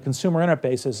likelihood in a consumer internet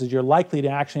basis is you're likely to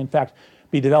actually, in fact,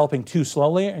 be developing too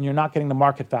slowly, and you're not getting to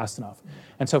market fast enough.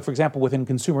 And so, for example, within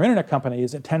consumer internet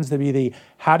companies, it tends to be the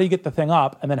how do you get the thing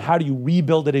up, and then how do you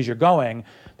rebuild it as you're going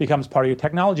becomes part of your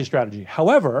technology strategy.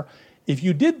 However, if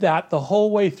you did that the whole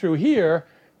way through here,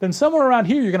 then somewhere around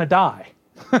here you're going to die,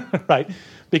 right?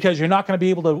 Because you're not going to be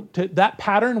able to, that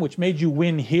pattern which made you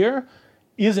win here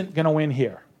isn't going to win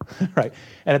here. Right.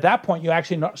 And at that point, you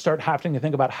actually start having to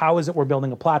think about how is it we're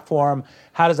building a platform?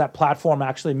 How does that platform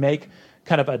actually make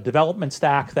kind of a development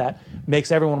stack that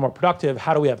makes everyone more productive?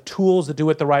 How do we have tools that do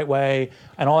it the right way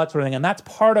and all that sort of thing? And that's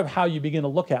part of how you begin to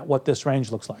look at what this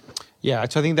range looks like. Yeah,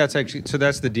 so I think that's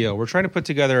the deal. We're trying to put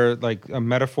together like a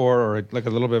metaphor or like a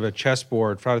little bit of a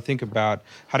chessboard for how to think about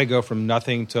how to go from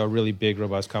nothing to a really big,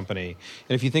 robust company.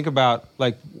 And if you think about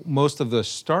like most of the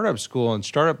startup school and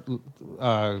startup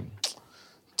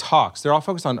talks, they're all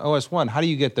focused on OS1. How do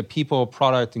you get the people,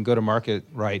 product, and go-to-market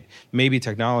right? Maybe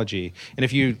technology. And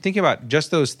if you think about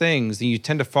just those things, then you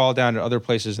tend to fall down to other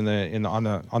places on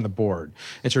the board.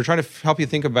 And so we're trying to help you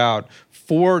think about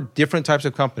 4 different types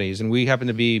of companies, and we happen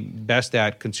to be best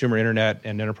at consumer internet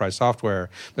and enterprise software,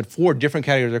 but 4 different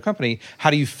categories of company. How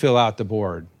do you fill out the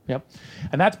board? Yep.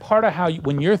 And that's part of how,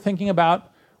 when you're thinking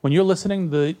about, when you're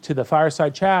listening to the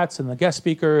fireside chats and the guest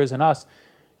speakers and us,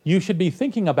 you should be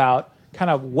thinking about kind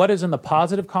of what is in the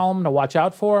positive column to watch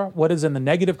out for, what is in the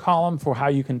negative column for how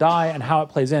you can die, and how it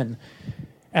plays in.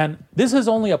 And this is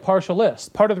only a partial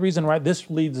list. Part of the reason why this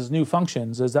leads as new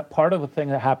functions is that part of the thing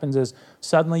that happens is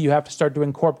suddenly you have to start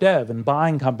doing corp dev and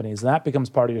buying companies, and that becomes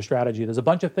part of your strategy. There's a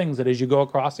bunch of things that as you go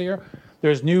across here,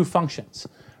 there's new functions,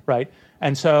 right?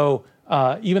 And so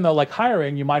even though like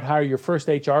hiring, you might hire your first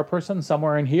HR person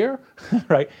somewhere in here,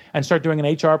 right? And start doing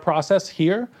an HR process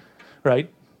here, right?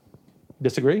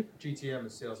 Disagree? GTM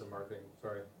is sales and marketing,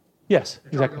 sorry. Yes,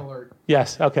 exactly. Alert.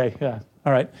 Yes, okay, yeah,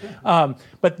 all right.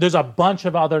 But there's a bunch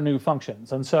of other new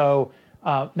functions. And so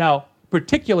now,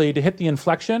 particularly to hit the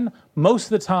inflection, most of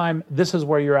the time, this is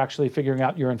where you're actually figuring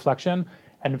out your inflection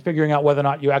and figuring out whether or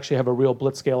not you actually have a real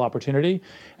blitzscale opportunity.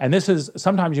 And this is,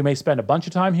 sometimes you may spend a bunch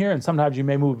of time here, and sometimes you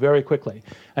may move very quickly.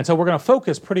 And so we're going to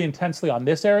focus pretty intensely on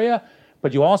this area,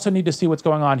 but you also need to see what's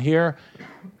going on here.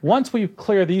 Once we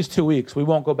clear these 2 weeks, we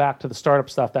won't go back to the startup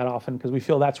stuff that often because we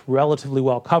feel that's relatively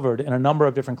well covered in a number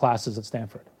of different classes at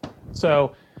Stanford.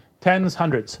 So tens,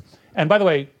 hundreds. And by the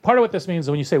way, part of what this means is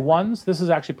when you say ones, this is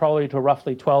actually probably to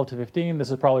roughly 12 to 15.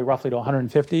 This is probably roughly to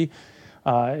 150.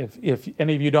 If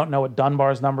any of you don't know what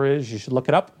Dunbar's number is, you should look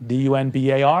it up,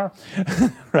 D-U-N-B-A-R,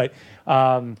 right?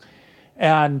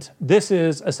 And this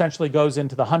is essentially goes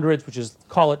into the hundreds, which is,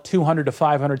 call it 200 to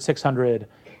 500, 600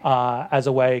 as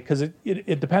a way, because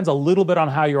it depends a little bit on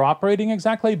how you're operating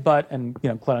exactly, but, and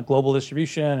global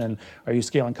distribution, and are you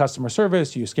scaling customer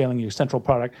service, are you scaling your central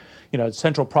product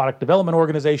development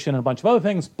organization, and a bunch of other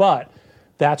things, but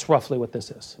that's roughly what this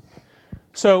is.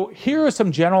 So here are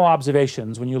some general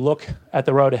observations when you look at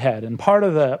the road ahead. And part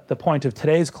of the point of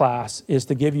today's class is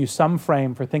to give you some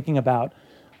frame for thinking about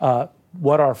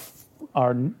what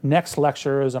our next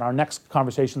lectures and our next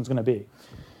conversation is going to be.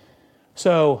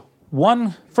 So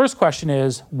first question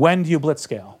is, when do you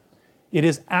blitzscale? It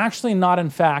is actually not, in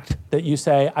fact, that you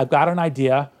say, I've got an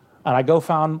idea, and I go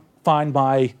find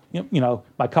my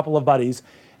couple of buddies,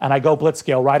 and I go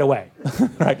blitzscale right away,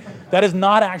 right? That is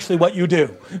not actually what you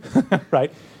do,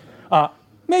 right?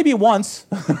 Maybe once,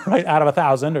 right, out of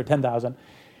 1,000 or 10,000.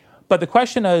 But the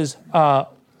question is,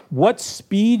 what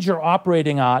speed you're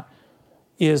operating at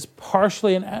is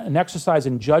partially an exercise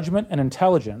in judgment and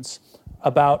intelligence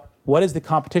about what does the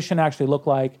competition actually look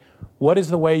like, what is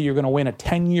the way you're going to win a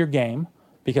 10-year game,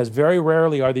 because very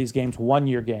rarely are these games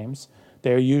one-year games.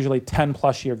 They're usually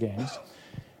 10-plus-year games.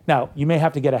 Now, you may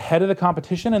have to get ahead of the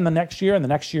competition in the next year, and the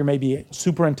next year may be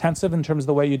super intensive in terms of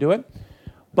the way you do it.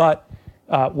 But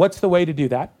what's the way to do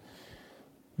that?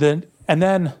 And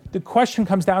then the question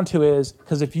comes down to is,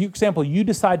 because if you, example, you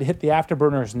decide to hit the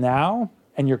afterburners now,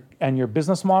 and your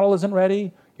business model isn't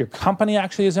ready, your company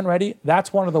actually isn't ready,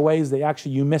 that's one of the ways that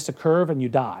actually you miss a curve and you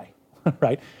die,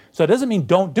 right? So it doesn't mean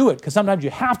don't do it, because sometimes you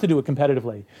have to do it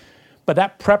competitively. But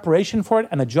that preparation for it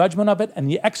and the judgment of it and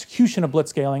the execution of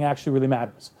blitzscaling actually really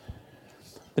matters.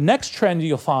 The next trend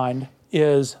you'll find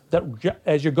is that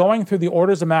as you're going through the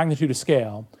orders of magnitude of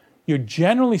scale, you're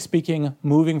generally speaking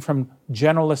moving from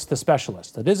generalist to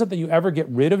specialist. It isn't that you ever get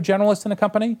rid of generalists in a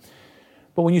company,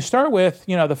 but when you start with,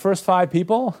 the first 5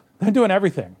 people, they're doing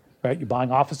everything, right? You're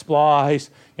buying office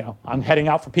supplies. I'm heading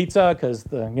out for pizza because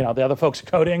the other folks are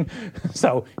coding.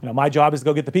 So, my job is to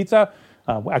go get the pizza.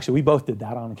 Actually, we both did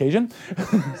that on occasion,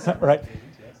 right?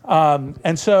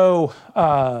 And so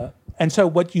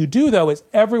what you do, though, is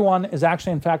everyone is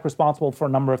actually, in fact, responsible for a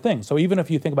number of things. So even if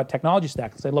you think about technology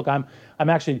stack and say, look, I'm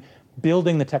actually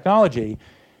building the technology,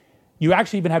 you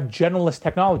actually even have generalist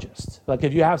technologists. Like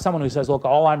if you have someone who says, look,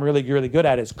 all I'm really, really good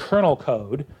at is kernel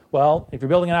code, well, if you're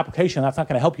building an application, that's not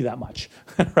going to help you that much,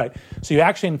 right? So you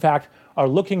actually, in fact, are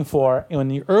looking for, in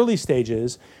the early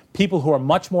stages, people who are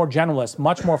much more generalist,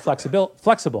 much more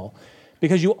flexible,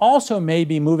 because you also may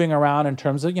be moving around in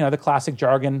terms of, the classic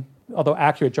jargon, although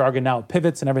accurate jargon now,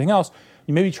 pivots and everything else.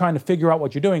 You may be trying to figure out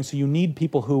what you're doing, so you need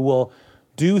people who will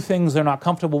do things they're not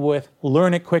comfortable with,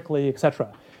 learn it quickly,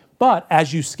 etc. But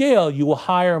as you scale, you will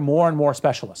hire more and more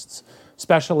specialists.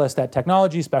 Specialists at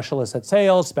technology, specialists at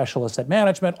sales, specialists at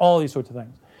management, all these sorts of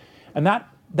things. And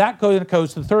that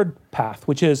goes to the third path,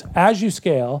 which is as you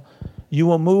scale, you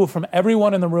will move from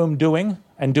everyone in the room doing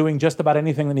just about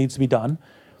anything that needs to be done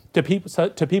to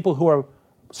people who are,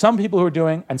 some people who are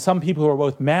doing and some people who are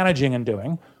both managing and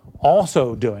doing,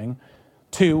 also doing,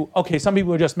 to, okay, some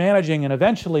people are just managing and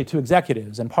eventually to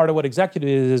executives. And part of what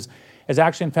executive is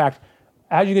actually, in fact,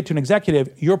 as you get to an executive,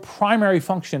 your primary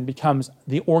function becomes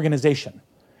the organization.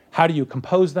 How do you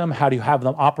compose them? How do you have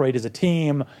them operate as a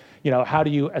team? How do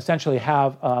you essentially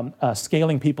have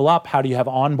scaling people up? How do you have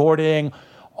onboarding?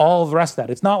 All the rest of that.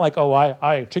 It's not like, I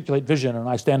articulate vision and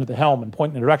I stand at the helm and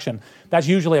point in a direction. That's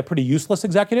usually a pretty useless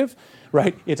executive,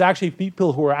 right? It's actually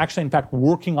people who are actually, in fact,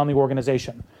 working on the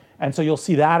organization. And so you'll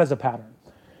see that as a pattern.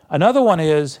 Another one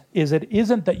is it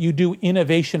isn't that you do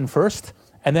innovation first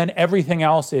and then everything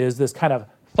else is this kind of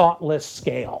thoughtless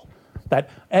scale. That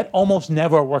it almost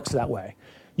never works that way.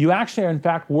 You actually are, in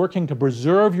fact, working to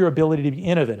preserve your ability to be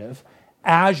innovative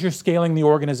as you're scaling the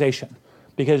organization.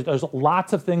 Because there's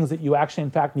lots of things that you actually,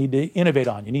 in fact, need to innovate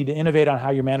on. You need to innovate on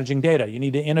how you're managing data. You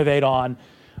need to innovate on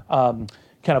kind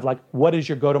of like what is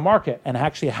your go-to-market and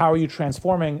actually how are you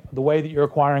transforming the way that you're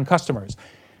acquiring customers.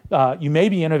 You may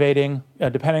be innovating,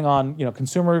 depending on,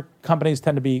 consumer companies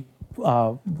tend to be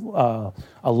a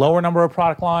lower number of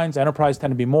product lines. Enterprise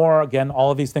tend to be more. Again, all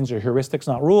of these things are heuristics,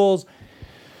 not rules.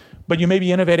 But you may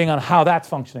be innovating on how that's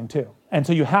functioning too. And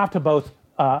so you have to both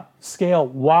scale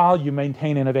while you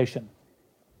maintain innovation.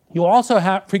 You also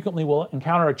frequently will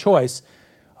encounter a choice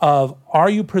of, are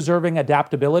you preserving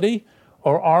adaptability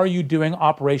or are you doing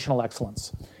operational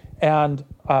excellence? And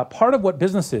part of what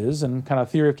business is, and kind of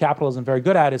theory of capitalism very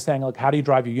good at, is saying, like, how do you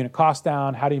drive your unit cost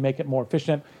down? How do you make it more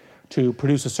efficient to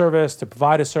produce a service, to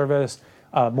provide a service,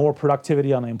 more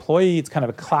productivity on the employee? It's kind of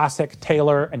a classic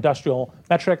Taylor industrial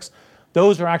metrics.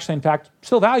 Those are actually, in fact,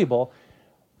 still valuable.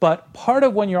 But part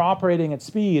of when you're operating at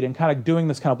speed and kind of doing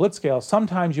this kind of blitzscale,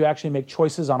 sometimes you actually make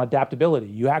choices on adaptability.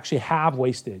 You actually have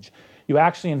wastage. You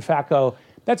actually, in fact, go,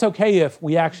 that's okay if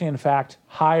we actually, in fact,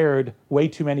 hired way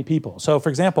too many people. So, for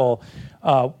example,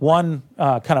 one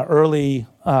kind of early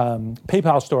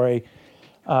PayPal story,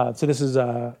 so this is,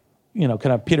 kind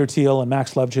of Peter Thiel and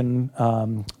Max Levchin,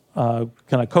 kind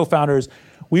of co-founders.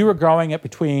 We were growing at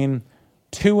between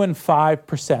 2 and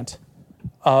 5%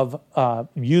 of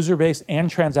user base and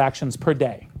transactions per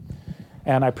day.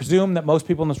 And I presume that most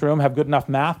people in this room have good enough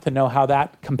math to know how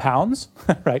that compounds,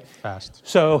 right? Fast.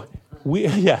 So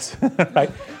yes,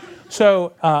 right.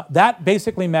 So that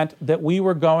basically meant that we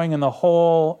were going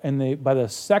by the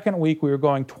second week, we were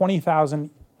going 20,000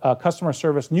 customer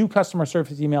service, new customer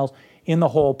service emails in the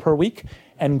hole per week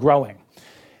and growing.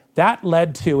 That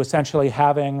led to essentially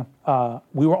having,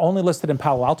 we were only listed in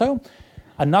Palo Alto,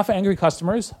 enough angry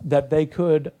customers that they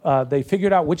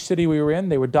figured out which city we were in.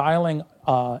 They were dialing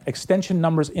extension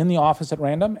numbers in the office at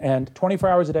random, and 24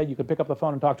 hours a day you could pick up the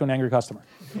phone and talk to an angry customer,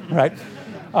 right?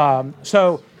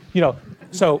 So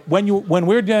when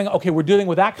we're dealing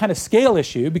with that kind of scale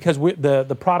issue because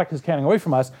the product is getting away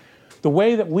from us, the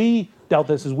way that we dealt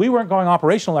this is we weren't going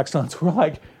operational excellence. We're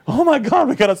like, oh my God,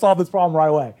 we got to solve this problem right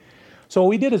away. So what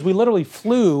we did is we literally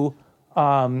flew.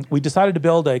 We decided to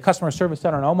build a customer service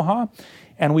center in Omaha,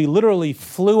 and we literally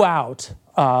flew out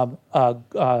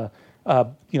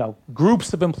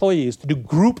groups of employees to do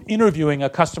group interviewing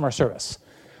of customer service,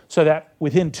 so that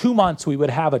within 2 months we would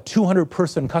have a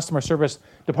 200-person customer service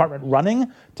department running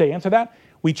to answer that.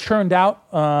 We churned out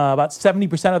about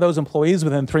 70% of those employees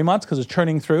within 3 months because it's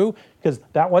churning through. Because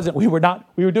we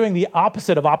were doing the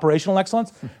opposite of operational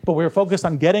excellence, but we were focused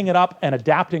on getting it up and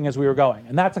adapting as we were going.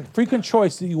 And that's a frequent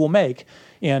choice that you will make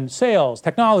in sales,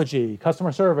 technology,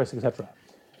 customer service, etc.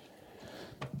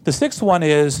 The sixth one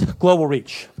is global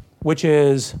reach, which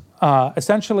is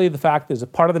essentially the fact is a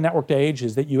part of the networked age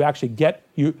is that you actually get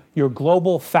you're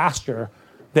global faster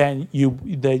than you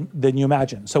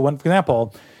imagine. So for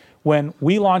example, when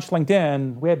we launched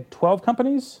LinkedIn, we had 12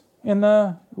 companies in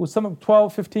the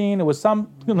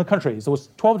countries. It was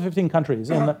 12 to 15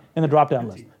 countries in the drop-down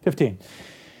list, 15.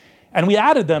 And we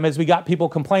added them as we got people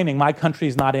complaining, my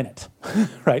country's not in it,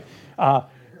 right?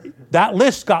 That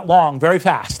list got long very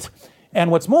fast.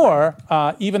 And what's more,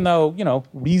 even though,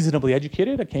 reasonably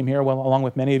educated, I came here along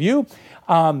with many of you,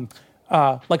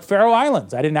 like Faroe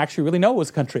Islands, I didn't actually really know it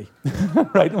was a country,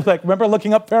 right? It was like, remember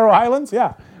looking up Faroe Islands?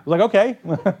 Yeah. I was like, okay.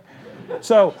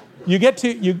 So you get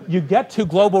to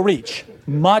global reach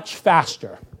much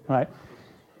faster, right?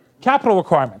 Capital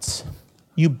requirements.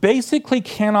 You basically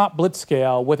cannot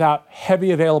blitzscale without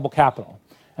heavy available capital.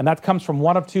 And that comes from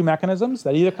one of two mechanisms.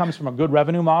 That either comes from a good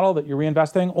revenue model that you're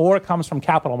reinvesting, or it comes from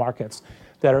capital markets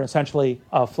that are essentially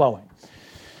flowing.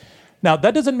 Now,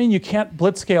 that doesn't mean you can't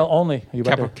blitzscale only.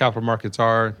 Capital markets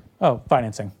are? Oh,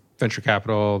 financing. Venture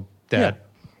capital, debt.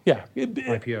 Yeah.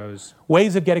 IPOs.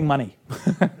 Ways of getting money,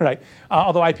 right?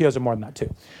 Although IPOs are more than that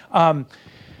too.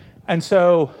 And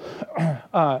so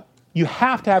you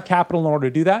have to have capital in order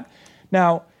to do that.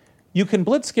 Now, you can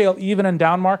blitzscale even in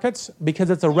down markets because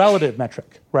it's a relative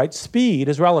metric, right? Speed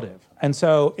is relative. And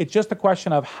so it's just a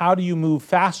question of how do you move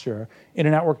faster in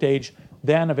a networked age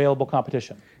than available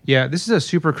competition. Yeah, this is a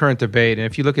super current debate, and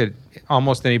if you look at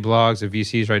almost any blogs of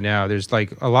VCs right now, there's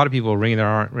like a lot of people wringing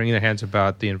their hands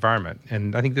about the environment,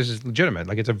 and I think this is legitimate.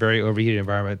 Like, it's a very overheated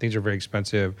environment. Things are very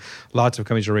expensive. Lots of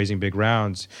companies are raising big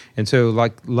rounds, and so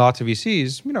like lots of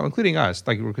VCs, including us,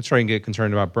 like we're starting to get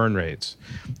concerned about burn rates,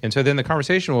 and so then the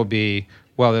conversation will be,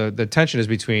 well, the tension is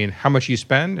between how much you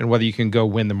spend and whether you can go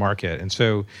win the market. And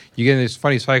so you get in this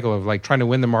funny cycle of like trying to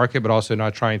win the market, but also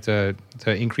not trying to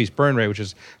increase burn rate, which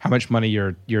is how much money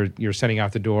you're sending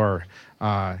out the door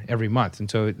every month. And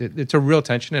so it's a real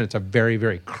tension, and it's a very,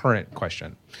 very current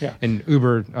question. Yeah. And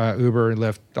Uber,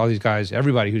 Lyft, all these guys,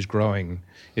 everybody who's growing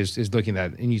is looking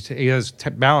at that. And it has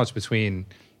balance between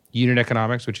unit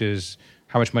economics, which is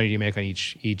how much money do you make on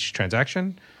each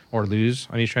transaction, or lose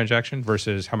on each transaction,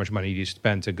 versus how much money do you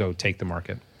spend to go take the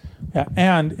market. Yeah,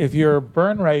 and if your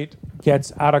burn rate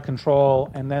gets out of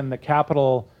control and then the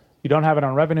capital, you don't have it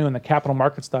on revenue and the capital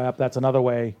markets die up, that's another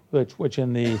way, which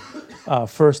in the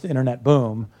first internet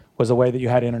boom was a way that you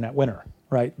had internet winter,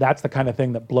 right? That's the kind of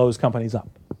thing that blows companies up,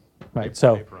 right?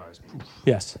 So,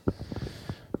 yes.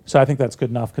 So I think that's good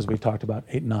enough because we've talked about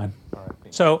 8 and 9.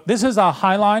 So this is a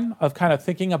high line of kind of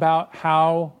thinking about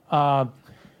how,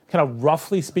 kind of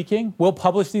roughly speaking, we'll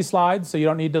publish these slides, so you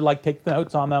don't need to like take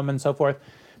notes on them and so forth.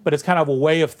 But it's kind of a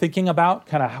way of thinking about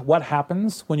kind of what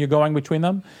happens when you're going between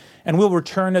them. And we'll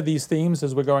return to these themes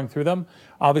as we're going through them.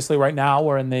 Obviously, right now,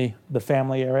 we're in the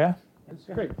family area.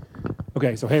 Great.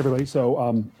 Okay, so hey, everybody.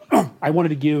 So I wanted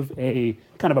to give a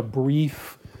kind of a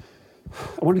brief,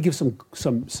 I wanted to give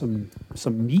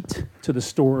some meat to the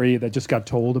story that just got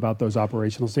told about those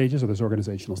operational stages or those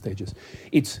organizational stages.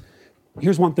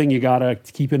 Here's one thing you gotta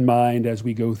keep in mind as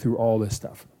we go through all this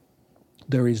stuff.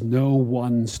 There is no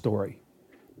one story.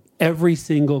 Every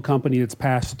single company that's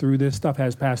passed through this stuff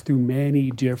has passed through many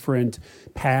different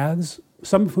paths,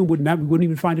 some of whom we wouldn't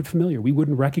even find it familiar. We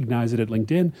wouldn't recognize it at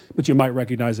LinkedIn, but you might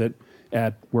recognize it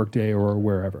at Workday or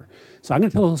wherever. So I'm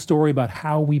gonna tell a little story about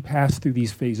how we passed through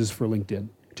these phases for LinkedIn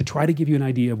to try to give you an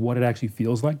idea of what it actually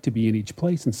feels like to be in each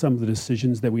place and some of the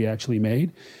decisions that we actually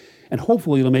made. And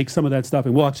hopefully it'll make some of that stuff,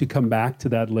 and we'll actually come back to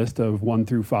that list of 1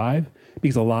 through 5,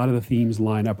 because a lot of the themes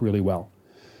line up really well.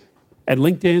 At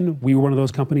LinkedIn, we were one of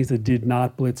those companies that did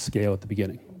not blitz scale at the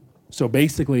beginning. So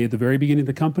basically, at the very beginning of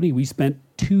the company, we spent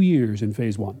 2 years in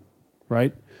phase 1,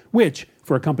 right? Which,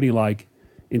 for a company like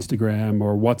Instagram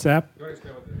or WhatsApp. You want to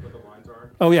explain what the lines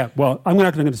are? Oh yeah, well, I'm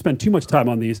not going to spend too much time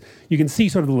on these. You can see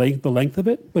sort of the length of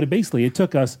it, but it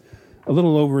took us a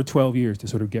little over 12 years to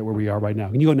sort of get where we are right now.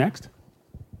 Can you go next?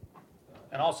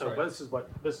 And also, this is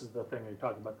the thing you're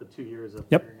talking about, the 2 years of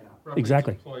Yep. figuring it out. Roughly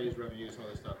Exactly. Employees, revenue, some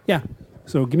of that stuff. Yeah.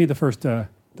 So give me the first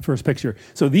picture.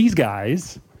 So these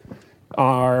guys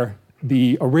are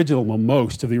the original, well,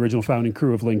 most of the original founding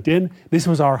crew of LinkedIn. This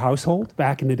was our household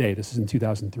back in the day. This is in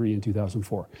 2003 and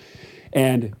 2004.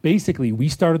 And basically, we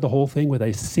started the whole thing with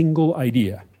a single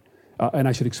idea. And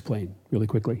I should explain really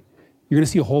quickly. You're going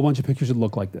to see a whole bunch of pictures that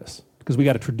look like this, because we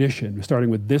got a tradition,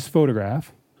 starting with this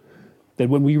photograph, that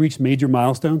when we reach major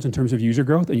milestones in terms of user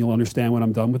growth, and you'll understand when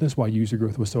I'm done with this why user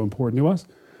growth was so important to us,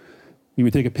 we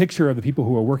would take a picture of the people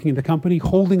who are working in the company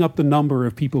holding up the number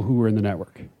of people who were in the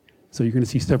network. So you're going to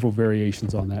see several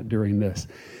variations on that during this.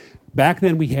 Back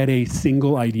then, we had a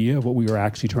single idea of what we were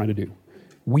actually trying to do.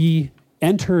 We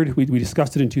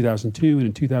discussed it in 2002, and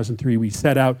in 2003, we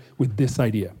set out with this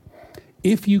idea.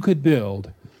 If you could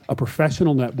build a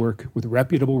professional network with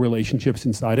reputable relationships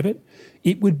inside of it,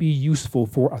 it would be useful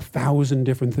for 1,000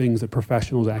 different things that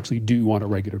professionals actually do on a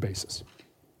regular basis.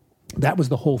 That was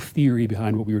the whole theory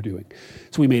behind what we were doing.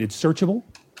 So we made it searchable.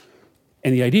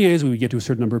 And the idea is we would get to a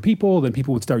certain number of people, then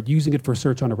people would start using it for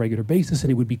search on a regular basis,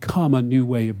 and it would become a new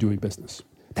way of doing business.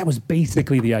 That was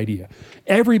basically the idea.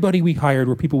 Everybody we hired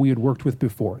were people we had worked with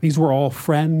before. These were all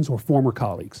friends or former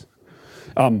colleagues.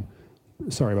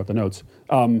 Sorry about the notes.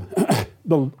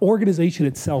 The organization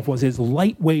itself was as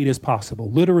lightweight as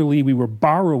possible. Literally, we were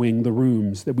borrowing the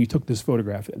rooms that we took this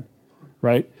photograph in,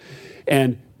 right?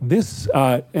 And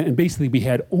basically, we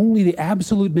had only the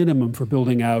absolute minimum for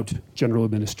building out general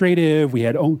administrative. We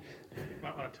had only. You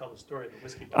might want to tell the story of the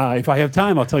whiskey. If I have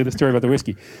time, I'll tell you the story about the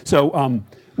whiskey. So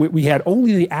we had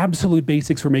only the absolute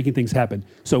basics for making things happen.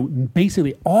 So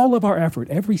basically, all of our effort,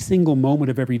 every single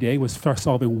moment of every day, was for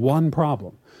solving one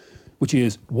problem, which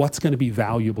is what's going to be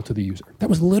valuable to the user. That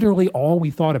was literally all we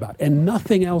thought about, and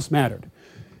nothing else mattered.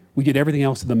 We did everything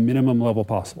else to the minimum level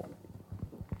possible.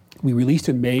 We released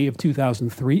in May of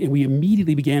 2003, and we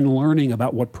immediately began learning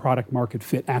about what product market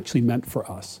fit actually meant for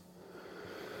us.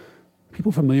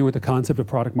 People familiar with the concept of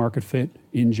product market fit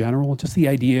in general? Just the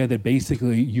idea that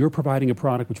basically you're providing a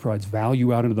product which provides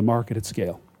value out into the market at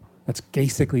scale. That's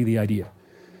basically the idea.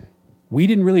 We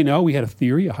didn't really know. We had a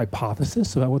theory, a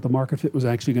hypothesis about what the market fit was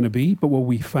actually going to be, but what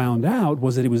we found out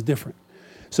was that it was different.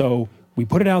 So we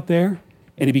put it out there,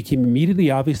 and it became immediately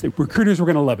obvious that recruiters were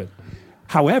going to love it.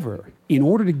 However, in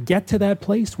order to get to that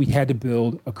place, we had to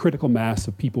build a critical mass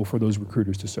of people for those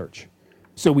recruiters to search.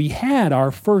 So we had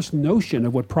our first notion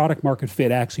of what product market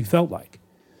fit actually felt like.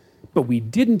 But we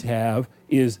didn't have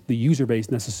is the user base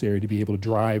necessary to be able to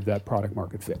drive that product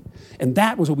market fit. And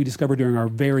that was what we discovered during our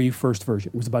very first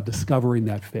version. It was about discovering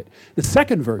that fit. The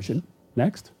second version,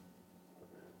 next.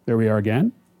 There we are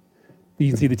again. You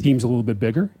can see the team's a little bit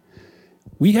bigger.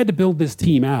 We had to build this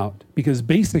team out because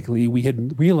basically we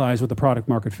had realized what the product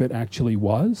market fit actually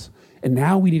was, and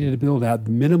now we needed to build out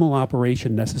the minimal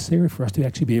operation necessary for us to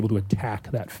actually be able to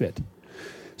attack that fit.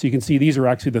 So you can see these are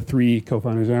actually the three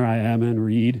co-founders there. I am and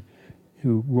Reed,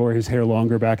 who wore his hair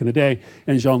longer back in the day,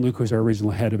 and Jean-Luc, who's our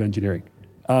original head of engineering.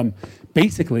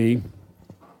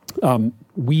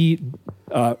 We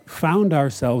found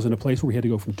ourselves in a place where we had to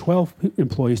go from 12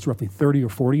 employees to roughly 30 or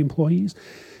 40 employees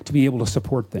to be able to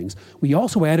support things. We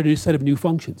also added a set of new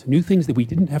functions, new things that we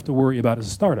didn't have to worry about as a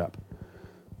startup.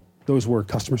 Those were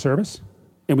customer service,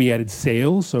 and we added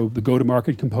sales, so the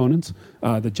go-to-market components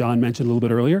that John mentioned a little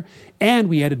bit earlier, and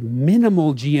we added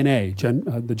minimal G&A,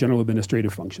 the general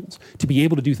administrative functions, to be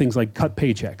able to do things like cut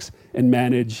paychecks and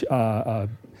manage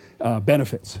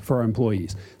benefits for our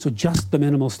employees. So just the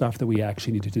minimal stuff that we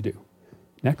actually needed to do.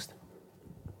 Next.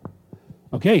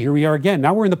 Okay, here we are again.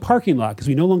 Now we're in the parking lot because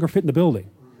we no longer fit in the building,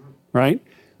 right?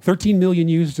 13 million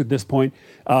users at this point.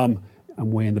 I'm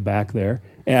way in the back there.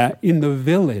 In the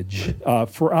village,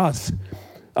 for us,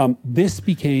 this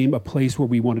became a place where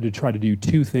we wanted to try to do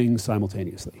two things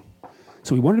simultaneously.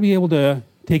 So we wanted to be able to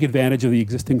take advantage of the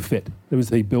existing fit. That was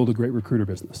they build a great recruiter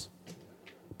business.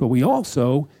 But we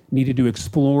also needed to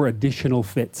explore additional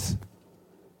fits.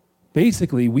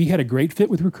 Basically, we had a great fit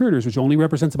with recruiters, which only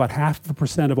represents about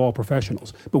 0.5% of all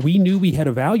professionals. But we knew we had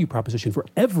a value proposition for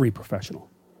every professional.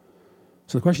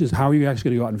 So the question is, how are you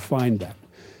actually going to go out and find that?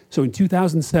 So in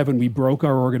 2007, we broke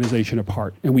our organization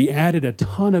apart, and we added a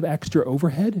ton of extra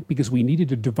overhead because we needed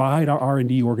to divide our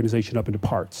R&D organization up into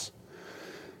parts.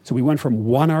 So we went from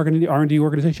one R&D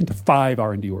organization to 5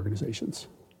 R&D organizations.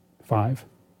 Five.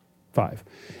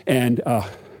 And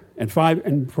for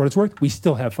what it's worth, we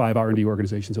still have 5 R&D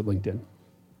organizations at LinkedIn.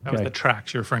 That was the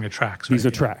tracks. You're referring to tracks, right? These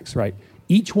are tracks, right?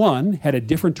 Each one had a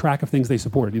different track of things they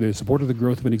supported. Either they supported the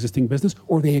growth of an existing business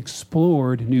or they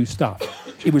explored new stuff.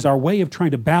 It was our way of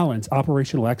trying to balance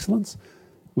operational excellence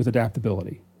with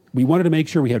adaptability. We wanted to make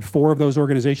sure we had 4 of those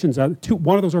organizations.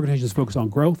 One of those organizations focused on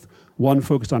growth, one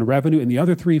focused on revenue, and the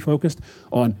other 3 focused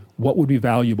on what would be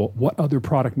valuable, what other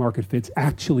product market fits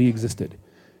actually existed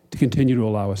to continue to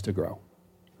allow us to grow.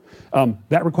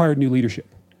 That required new leadership.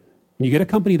 When you get a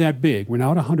company that big, we're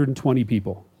now at 120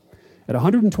 people. At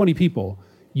 120 people,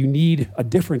 you need a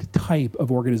different type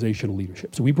of organizational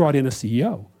leadership. So we brought in a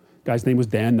CEO. Guy's name was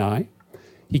Dan Nye.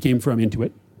 He came from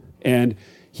Intuit, and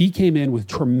he came in with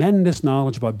tremendous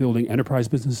knowledge about building enterprise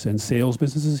businesses and sales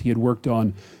businesses. He had worked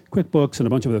on QuickBooks and a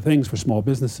bunch of other things for small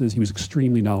businesses. He was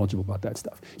extremely knowledgeable about that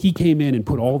stuff. He came in and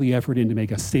put all the effort in to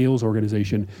make a sales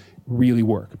organization really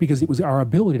work because it was our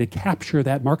ability to capture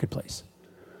that marketplace.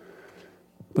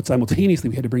 But simultaneously,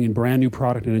 we had to bring in brand new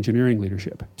product and engineering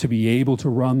leadership to be able to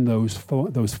run those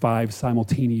 5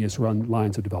 simultaneous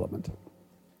lines of development.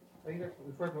 I think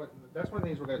that's one of the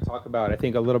things we're going to talk about, I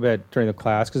think, a little bit during the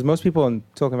class, because most people in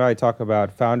Silicon Valley talk about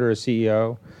founder or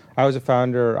CEO. I was a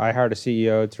founder. I hired a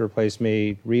CEO to replace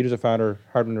me. Reed was a founder,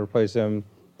 hired him to replace him,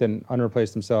 then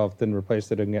unreplaced himself, then replaced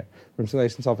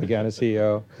himself again as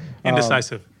CEO.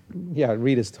 Indecisive. Yeah,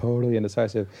 Reed is totally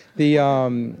indecisive.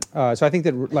 So I think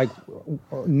that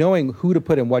knowing who to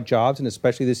put in what jobs, and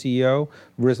especially the CEO,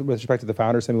 with respect to the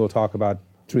founder, something we'll talk about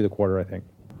through the quarter, I think.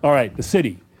 All right, the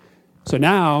city. So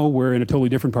now we're in a totally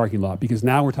different parking lot because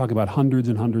now we're talking about hundreds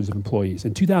and hundreds of employees.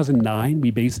 In 2009,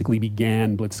 we basically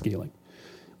began Blitzscaling.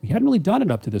 We hadn't really done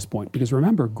it up to this point because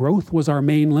remember, growth was our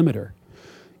main limiter.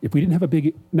 If we didn't have a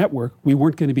big network, we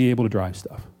weren't going to be able to drive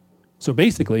stuff. So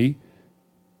basically,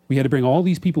 we had to bring all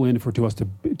these people in for us to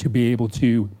be able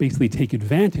to basically take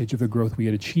advantage of the growth we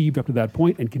had achieved up to that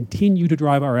point and continue to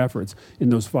drive our efforts in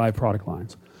those 5 product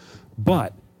lines.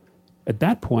 But at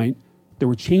that point, there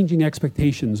were changing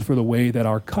expectations for the way that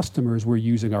our customers were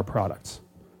using our products.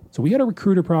 So we had a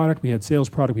recruiter product, we had sales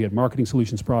product, we had marketing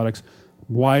solutions products,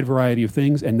 wide variety of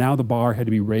things, and now the bar had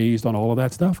to be raised on all of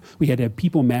that stuff. We had to have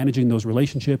people managing those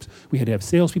relationships. We had to have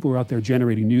salespeople who were out there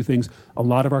generating new things. A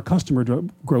lot of our customer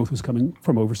growth was coming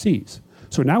from overseas.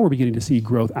 So now we're beginning to see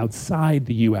growth outside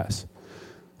the US.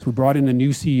 So we brought in a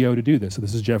new CEO to do this. So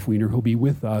this is Jeff Weiner, who'll be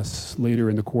with us later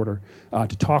in the quarter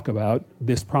to talk about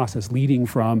this process leading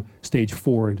from stage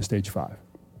 4 into stage 5.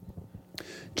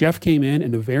 Jeff came in,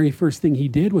 and the very first thing he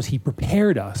did was he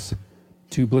prepared us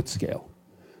to blitzscale.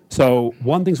 So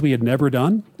one thing we had never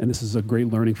done, and this is a great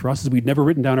learning for us, is we'd never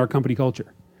written down our company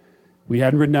culture. We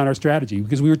hadn't written down our strategy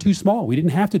because we were too small. We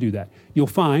didn't have to do that. You'll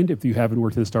find, if you haven't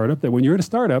worked in a startup, that when you're at a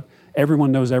startup,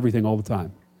 everyone knows everything all the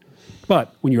time.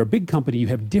 But when you're a big company, you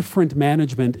have different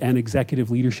management and executive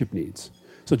leadership needs.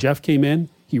 So Jeff came in,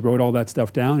 he wrote all that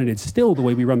stuff down, and it's still the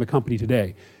way we run the company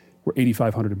today. We're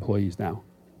 8,500 employees now.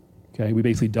 Okay, we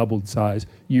basically doubled size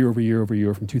year over year over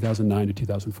year from 2009 to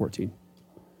 2014.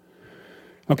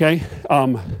 Okay,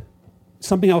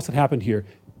 something else that happened here.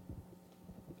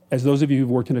 As those of you who've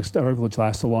worked in a startup which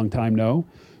lasts a long time know,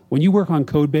 when you work on a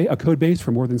code base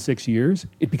for more than 6 years,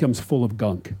 it becomes full of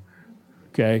gunk.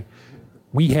 Okay,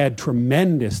 we had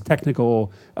tremendous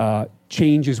technical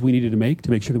changes we needed to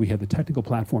make sure that we had the technical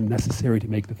platform necessary to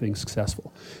make the thing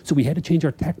successful. So we had to change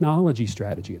our technology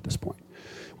strategy at this point.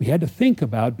 We had to think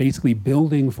about basically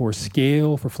building for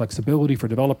scale, for flexibility, for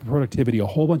developer productivity, a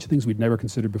whole bunch of things we'd never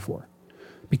considered before.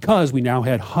 Because we now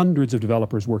had hundreds of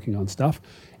developers working on stuff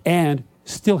and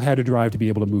still had a drive to be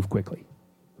able to move quickly.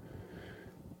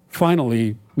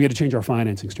 Finally, we had to change our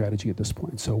financing strategy at this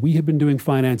point. So we had been doing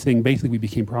financing. Basically, we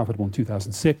became profitable in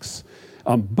 2006.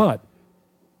 But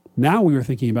now we were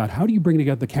thinking about how do you bring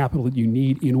together the capital that you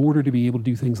need in order to be able to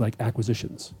do things like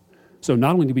acquisitions. So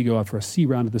not only did we go out for a C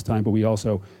round at this time, but we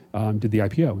also did the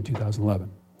IPO in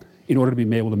 2011 in order to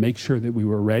be able to make sure that we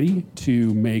were ready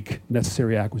to make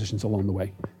necessary acquisitions along the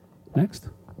way. Next.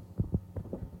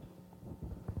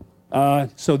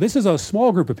 So this is a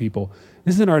small group of people.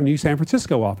 This is in our new San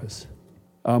Francisco office.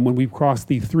 When we crossed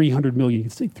the 300 million, you can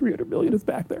see 300 million is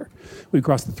back there. We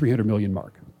crossed the 300 million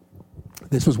mark.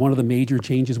 This was one of the major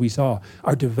changes we saw.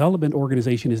 Our development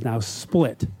organization is now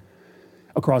split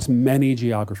across many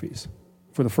geographies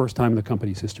for the first time in the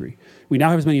company's history. We now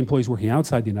have as many employees working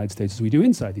outside the United States as we do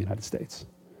inside the United States.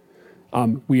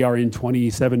 We are in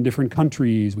 27 different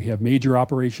countries. We have major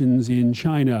operations in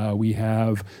China. We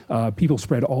have people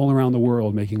spread all around the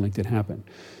world making LinkedIn happen.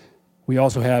 We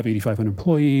also have 8,500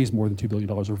 employees, more than $2 billion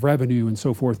of revenue, and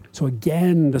so forth. So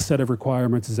again, the set of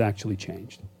requirements has actually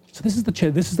changed. So this is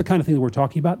the kind of thing that we're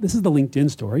talking about. This is the LinkedIn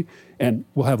story, and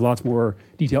we'll have lots more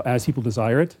detail as people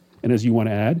desire it and as you want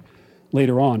to add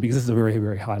later on, because this is a very,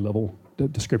 very high level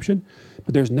description.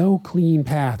 But there's no clean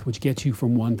path which gets you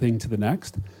from one thing to the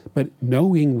next. But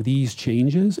knowing these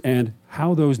changes and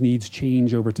how those needs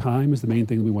change over time is the main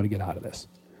thing that we want to get out of this.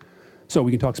 So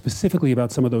we can talk specifically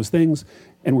about some of those things,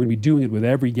 and we're going to be doing it with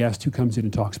every guest who comes in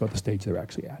and talks about the stage they're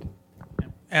actually at.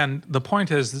 And the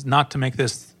point is not to make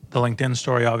this the LinkedIn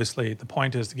story, obviously. The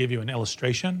point is to give you an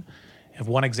illustration of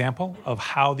one example of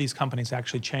how these companies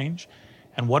actually change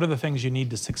and what are the things you need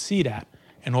to succeed at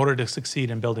in order to succeed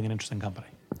in building an interesting company.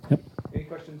 Yep. Any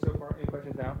questions so far? Any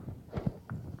questions now?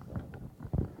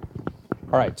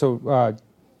 All right, so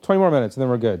 20 more minutes and then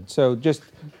we're good. So just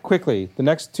quickly, the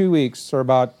next 2 weeks are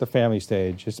about the family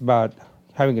stage. It's about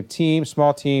having a team,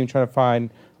 small team, trying to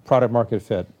find product market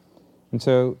fit. And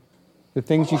so the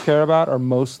things you care about are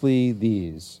mostly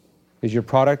these. Is your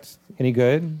product any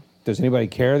good? Does anybody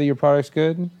care that your product's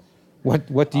good?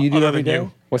 What do you do every day?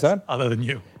 You. What's that? Other than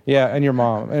you. Yeah, and your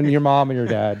mom and your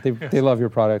dad. They love your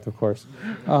product, of course.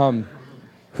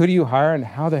 Who do you hire, and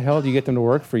how the hell do you get them to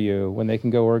work for you when they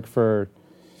can go work for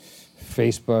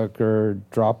Facebook or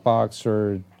Dropbox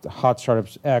or Hot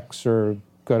Startups X or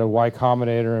go to Y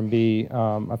Combinator and be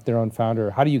their own founder?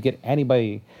 How do you get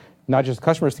anybody, not just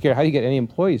customers, to care? How do you get any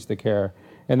employees to care?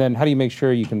 And then how do you make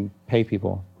sure you can pay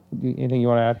people? Anything you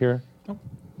want to add here? Nope.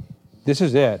 This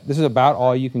is it. This is about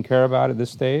all you can care about at this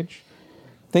stage.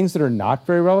 Things that are not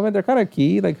very relevant, they're kind of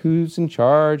key, like who's in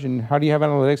charge and how do you have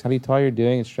analytics, how do you tell how you're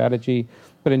doing, and strategy.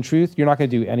 But in truth, you're not going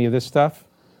to do any of this stuff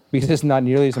because it's not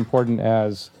nearly as important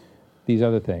as these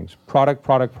other things. Product,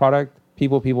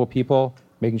 people,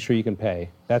 making sure you can pay.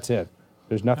 That's it.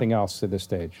 There's nothing else at this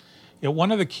stage. Yeah,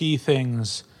 one of the key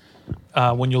things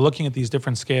when you're looking at these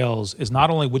different scales is not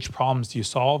only which problems do you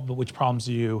solve, but which problems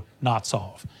do you not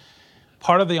solve.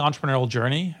 Part of the entrepreneurial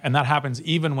journey, and that happens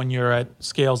even when you're at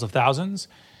scales of thousands,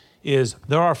 is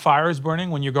there are fires burning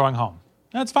when you're going home.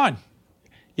 That's fine.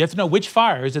 You have to know which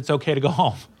fires it's okay to go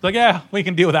home. Like, yeah, we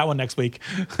can deal with that one next week.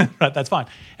 Right, that's fine.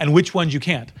 And which ones you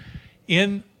can't.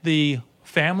 In the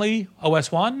family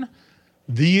OS 1,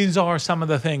 these are some of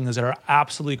the things that are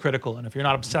absolutely critical. And if you're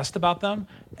not obsessed about them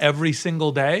every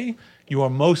single day, you are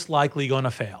most likely going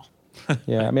to fail.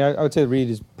 Yeah, I mean, I would say Reed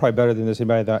is probably better than this.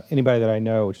 Anybody that I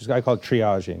know, which is I call it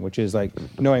triaging, which is like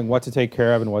knowing what to take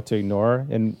care of and what to ignore.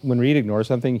 And when Reed ignores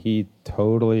something, he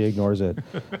totally ignores it.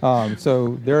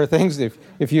 So there are things he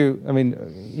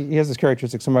has this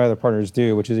characteristic some of my other partners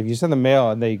do, which is if you send them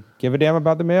mail and they give a damn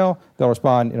about the mail, they'll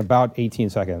respond in about 18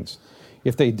 seconds.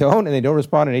 If they don't and they don't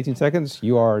respond in 18 seconds,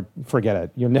 forget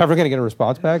it. You're never going to get a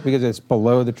response back because it's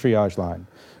below the triage line.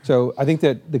 So I think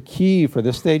that the key for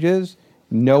this stage is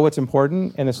know what's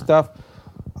important, and the stuff,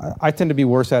 I tend to be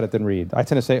worse at it than Reed. I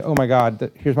tend to say, oh my God,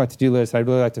 here's my to-do list. I'd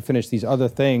really like to finish these other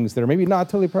things that are maybe not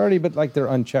totally priority, but like they're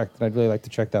unchecked, and I'd really like to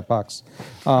check that box.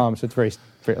 So it's very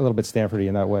a little bit Stanfordy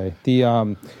in that way.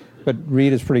 But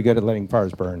Reed is pretty good at letting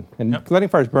fires burn. And letting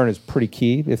fires burn is pretty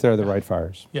key if they're the right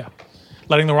fires. Yeah.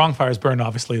 Letting the wrong fires burn,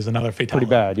 obviously, is another fatality. Pretty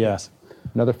bad, yes.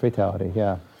 Another fatality,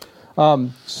 yeah.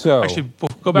 Actually, we'll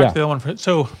go back to the other one.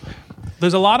 So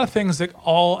there's a lot of things that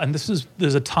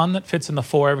there's a ton that fits in the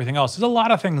for everything else. There's a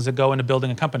lot of things that go into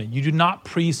building a company. You do not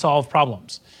pre-solve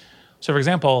problems. So for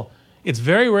example, it's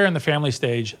very rare in the family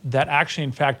stage that actually,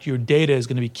 in fact, your data is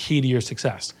going to be key to your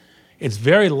success. It's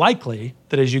very likely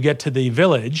that as you get to the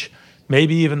village,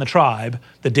 maybe even the tribe,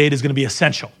 the data is going to be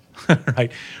essential,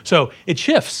 right? So it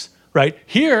shifts, right?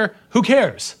 Here, who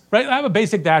cares, right? I have a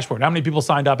basic dashboard. How many people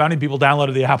signed up? How many people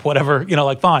downloaded the app? Whatever,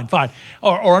 fine.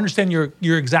 Or understand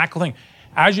your exact thing.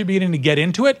 As you're beginning to get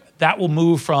into it, that will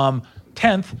move from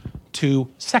 10th to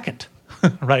 2nd,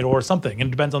 right? Or something. And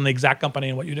it depends on the exact company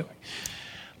and what you're doing.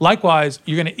 Likewise,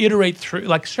 you're going to iterate through,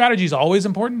 strategy is always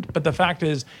important, but the fact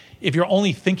is, if you're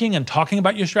only thinking and talking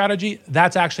about your strategy,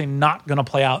 that's actually not going to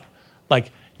play out.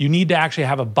 You need to actually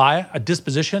have a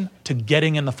disposition to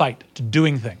getting in the fight, to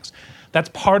doing things. That's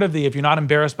part of if you're not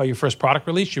embarrassed by your first product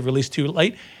release, you've released too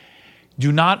late,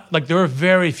 there are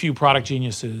very few product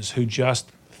geniuses who just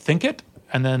think it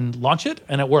and then launch it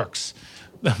and it works.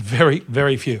 Very,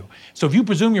 very few. So if you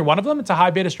presume you're one of them, it's a high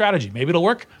beta strategy. Maybe it'll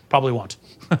work, probably won't.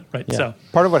 Right. Yeah. So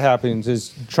part of what happens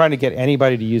is trying to get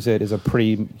anybody to use it is a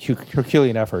pretty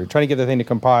Herculean effort. Trying to get the thing to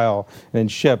compile and then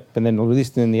ship and then release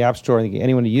it in the App Store and get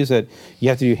anyone to use it, you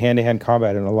have to do hand-to-hand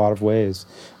combat in a lot of ways.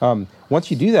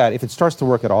 Once you do that, if it starts to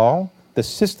work at all, the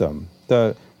system,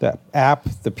 the app,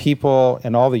 the people,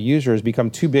 and all the users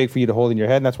become too big for you to hold in your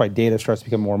head, and that's why data starts to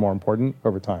become more and more important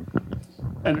over time.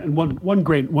 And one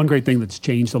great thing that's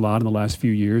changed a lot in the last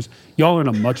few years, y'all are in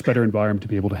a much better environment to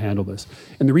be able to handle this.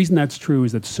 And the reason that's true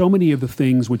is that so many of the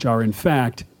things which are in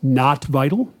fact not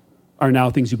vital are now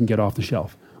things you can get off the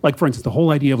shelf. Like for instance, the whole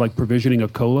idea of like provisioning a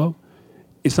colo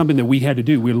is something that we had to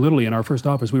do. We were literally in our first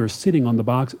office, we were sitting on the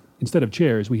box, instead of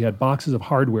chairs, we had boxes of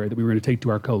hardware that we were going to take to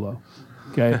our colo.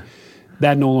 Okay?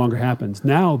 That no longer happens.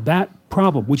 Now that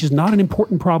problem, which is not an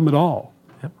important problem at all,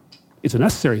 it's a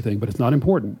necessary thing, but it's not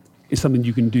important, is something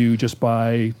you can do just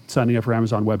by signing up for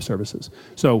Amazon Web Services.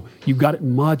 So you've got it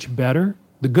much better.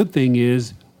 The good thing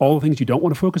is all the things you don't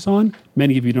want to focus on,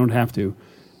 many of you don't have to.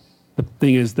 The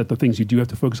thing is that the things you do have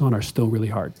to focus on are still really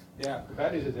hard. Yeah, the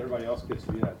bad news is everybody else gets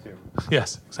to do that too.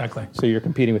 yes, exactly. So you're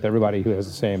competing with everybody who has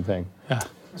the same thing. Yeah.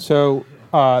 So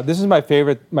this is my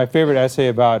favorite essay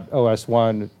about OS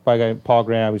 1 by a guy Paul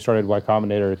Graham, who started Y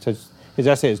Combinator. It says, his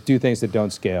essay is "Do Things That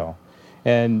Don't Scale."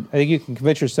 And I think you can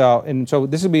convince yourself, and so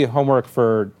this will be homework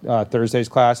for Thursday's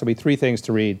class. There'll be 3 things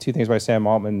to read, 2 things by Sam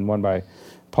Altman and 1 by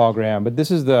Paul Graham. But this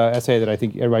is the essay that I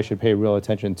think everybody should pay real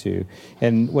attention to.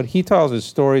 And what he tells is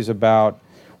stories about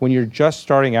when you're just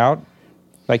starting out,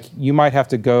 like you might have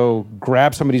to go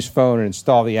grab somebody's phone and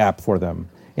install the app for them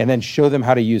and then show them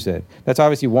how to use it. That's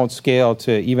obviously won't scale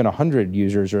to even 100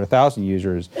 users or 1,000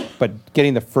 users, but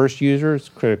getting the first user is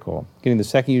critical. Getting the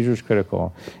second user is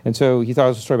critical. And so he thought it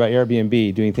was a story about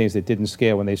Airbnb doing things that didn't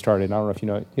scale when they started. And I don't know if you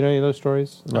know any of those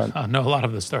stories? I know a lot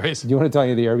of the stories. Do you want to tell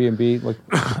me the Airbnb?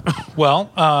 Well,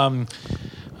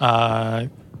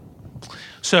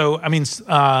 so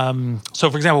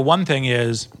for example, one thing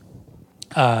is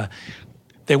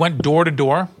they went door to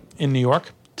door in New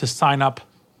York to sign up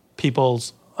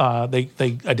people's. They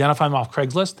identified them off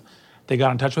Craigslist. They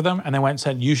got in touch with them and they went and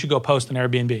said, "You should go post an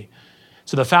Airbnb."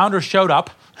 So the founder showed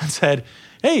up and said,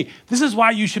 "Hey, this is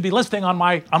why you should be listing on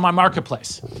my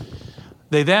marketplace."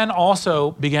 They then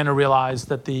also began to realize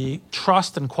that the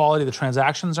trust and quality of the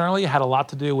transactions early had a lot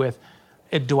to do with,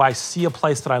 do I see a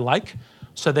place that I like?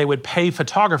 So they would pay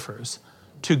photographers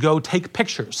to go take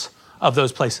pictures of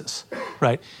those places,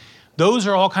 right? Those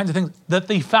are all kinds of things that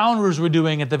the founders were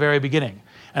doing at the very beginning.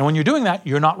 And when you're doing that,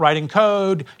 you're not writing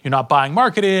code, you're not buying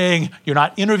marketing, you're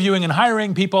not interviewing and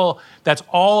hiring people. That's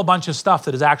all a bunch of stuff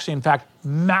that is actually, in fact,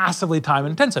 massively time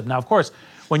intensive. Now, of course,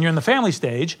 when you're in the family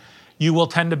stage, you will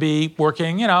tend to be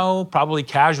working, probably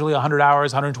casually 100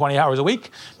 hours, 120 hours a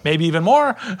week, maybe even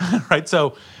more, right?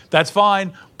 So that's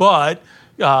fine, but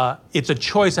it's a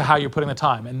choice of how you're putting the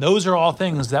time. And those are all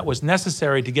things that was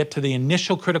necessary to get to the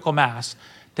initial critical mass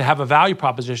to have a value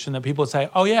proposition that people would say,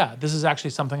 oh yeah, this is actually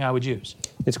something I would use.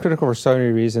 It's critical for so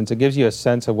many reasons. It gives you a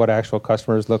sense of what actual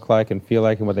customers look like and feel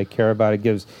like and what they care about.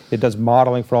 It does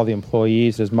modeling for all the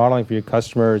employees. It does modeling for your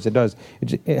customers.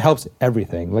 It helps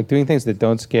everything. Like doing things that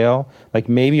don't scale. Like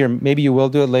maybe you will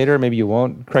do it later, maybe you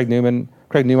won't. Craig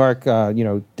Newmark,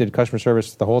 did customer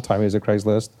service the whole time he was at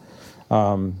Craigslist.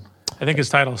 I think his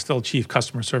title is still Chief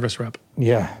Customer Service Rep.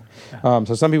 Yeah.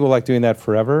 So some people like doing that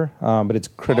forever, but it's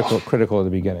critical at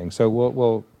the beginning. So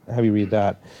we'll have you read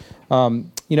that.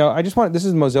 I just this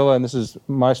is Mozilla, and this is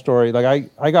my story.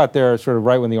 Like I got there sort of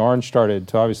right when the orange started,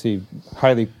 so obviously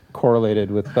highly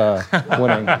correlated with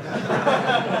winning.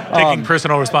 Taking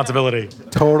personal responsibility.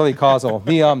 Totally causal.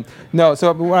 All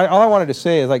I wanted to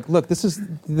say is look,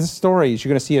 this story, you're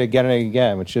going to see it again and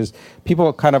again, which is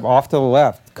people kind of off to the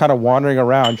left, kind of wandering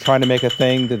around trying to make a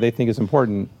thing that they think is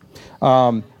important.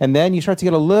 And then you start to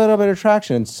get a little bit of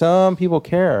traction, and some people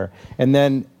care. And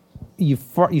then you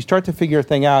start to figure a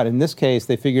thing out. In this case,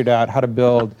 they figured out how to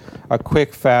build a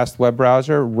quick, fast web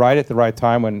browser right at the right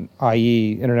time when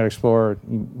IE, Internet Explorer,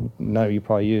 none of you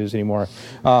probably use anymore,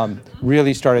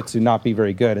 really started to not be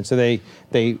very good. And so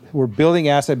they were building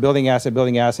asset, and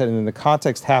then the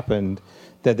context happened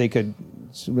that they could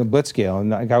blitzscale.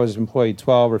 And that guy was employee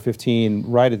 12 or 15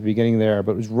 right at the beginning there,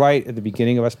 but it was right at the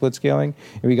beginning of us blitzscaling.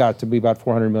 And we got to be about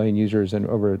 400 million users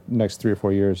over the next 3 or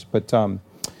 4 years. But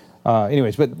but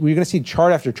we're going to see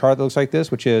chart after chart that looks like this,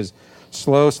 which is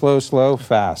slow,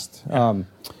 fast. I'll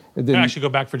actually go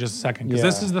back for just a second, because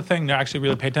this is the thing to actually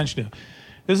really pay attention to.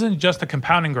 This isn't just a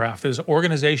compounding graph. There's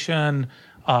organization,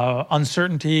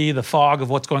 uncertainty, the fog of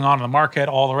what's going on in the market,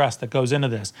 all the rest that goes into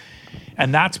this.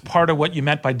 And that's part of what you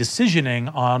meant by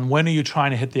decisioning on when are you trying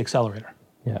to hit the accelerator,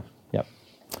 Yeah. Yep.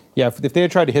 Yeah. If they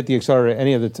had tried to hit the accelerator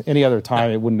any other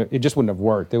time, it just wouldn't have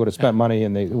worked. They would have spent money,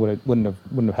 and it wouldn't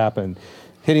have happened.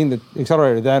 Hitting the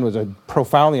accelerator then was a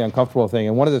profoundly uncomfortable thing.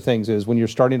 And one of the things is when you're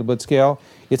starting to blitzscale,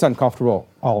 it's uncomfortable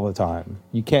all the time.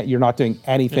 You're not doing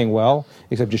anything well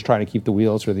except just trying to keep the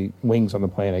wheels or the wings on the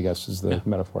plane, I guess is the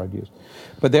metaphor I'd use.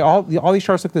 But all these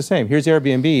charts look the same. Here's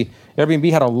Airbnb.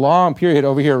 Airbnb had a long period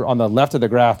over here on the left of the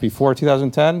graph before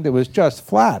 2010 that was just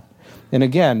flat. And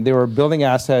again, they were building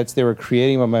assets, they were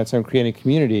creating momentum, creating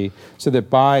community, so that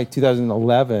by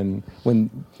 2011,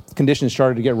 when conditions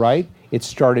started to get right, it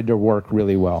started to work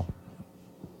really well.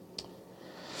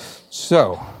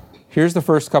 So here's the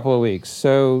first couple of weeks.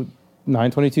 So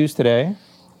 9/22 is today.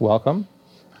 Welcome.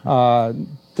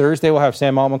 Thursday, we'll have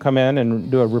Sam Altman come in and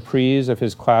do a reprise of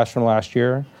his class from last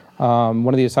year. One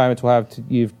of the assignments we'll have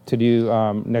to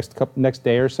do next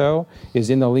day or so is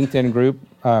in the LinkedIn group,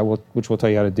 which we'll tell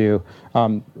you how to do.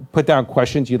 Put down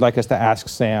questions you'd like us to ask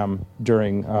Sam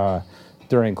during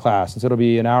class. And so it'll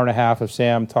be an hour and a half of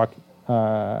Sam talk.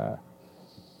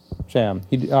 Sam,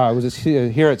 he was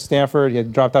here at Stanford. He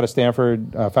had dropped out of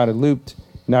Stanford, founded Looped.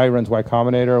 Now he runs Y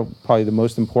Combinator, probably the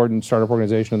most important startup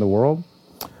organization in the world.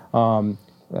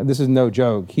 This is no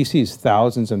joke. He sees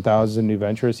thousands and thousands of new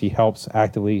ventures. He helps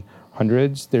actively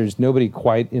hundreds. There's nobody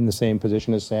quite in the same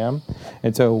position as Sam.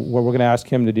 And so what we're going to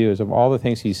ask him to do is, of all the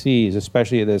things he sees,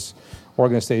 especially at this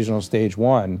organizational stage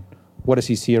one, what does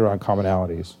he see around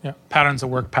commonalities? Yeah, patterns that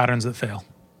work, patterns that fail.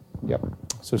 Yep.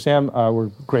 So Sam,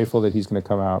 we're grateful that he's going to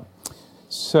come out.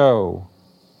 So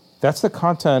that's the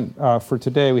content for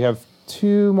today. We have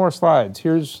 2 more slides.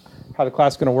 Here's how the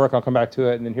class is going to work. I'll come back to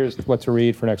it. And then here's what to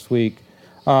read for next week.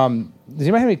 Does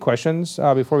anybody have any questions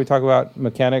before we talk about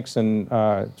mechanics and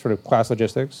sort of class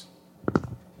logistics?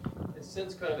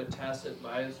 Since kind of a tacit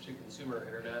bias to consumer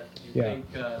internet, do you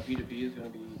think B2B is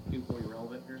going to be equally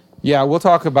relevant here? Yeah, we'll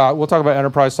talk about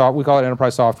enterprise software. We call it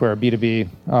enterprise software,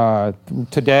 B2B.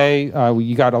 Today,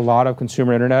 you got a lot of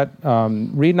consumer internet.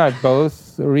 Reed and I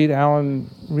both, LinkedIn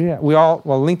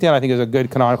I think is a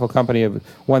good canonical company of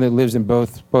one that lives in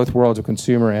both worlds of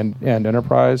consumer and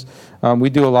enterprise. We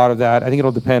do a lot of that. I think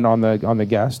it'll depend on the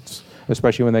guests,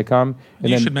 especially when they come. And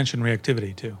you should mention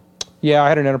reactivity too. Yeah, I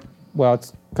had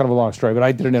it's kind of a long story, but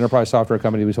I did an enterprise software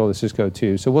company we sold to Cisco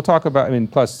too. So we'll talk about,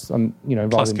 plus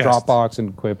involved in Dropbox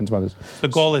and Quip and some others. The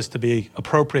goal is to be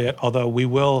appropriate, although we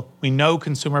know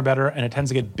consumer better and it tends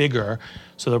to get bigger,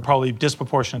 so there'll probably be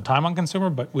disproportionate time on consumer,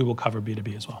 but we will cover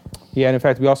B2B as well. Yeah, and in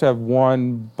fact, we also have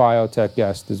one biotech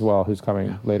guest as well who's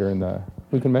coming later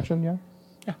we can mention, yeah?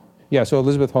 Yeah, so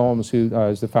Elizabeth Holmes, who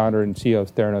is the founder and CEO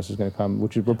of Theranos, is going to come,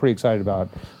 which we're pretty excited about.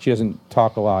 She doesn't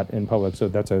talk a lot in public, so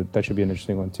that should be an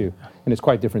interesting one too. And it's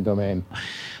quite a different domain.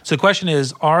 So the question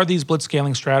is, are these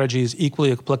blitzscaling strategies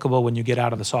equally applicable when you get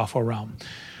out of the software realm?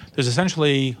 There's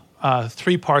essentially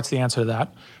 3 parts to the answer to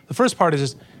that. The first part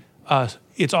is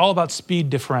it's all about speed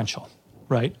differential,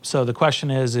 right? So the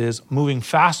question is moving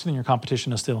faster than your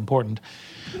competition is still important.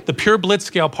 The pure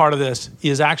blitzscale part of this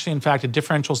is actually, in fact, a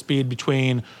differential speed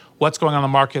between what's going on in the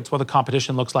markets, what the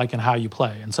competition looks like, and how you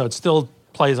play. And so it still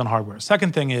plays on hardware.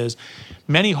 Second thing is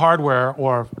many hardware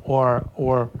or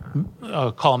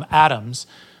call them atoms,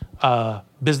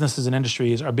 businesses and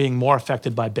industries are being more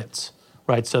affected by bits,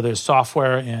 right? So there's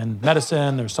software in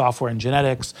medicine, there's software in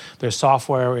genetics, there's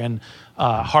software in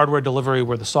hardware delivery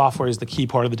where the software is the key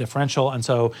part of the differential. And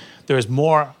so there's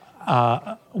more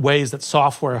ways that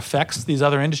software affects these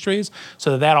other industries,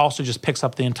 so that also just picks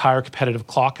up the entire competitive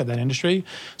clock of that industry.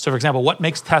 So for example, what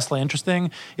makes Tesla interesting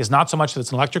is not so much that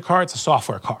it's an electric car, it's a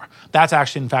software car. That's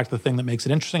actually, in fact, the thing that makes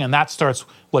it interesting, and that starts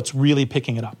what's really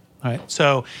picking it up, right?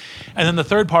 So, and then the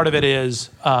third part of it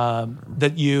is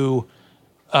that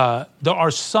there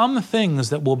are some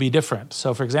things that will be different.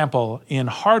 So for example, in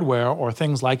hardware or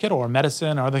things like it, or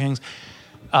medicine or other things,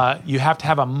 you have to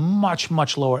have a much,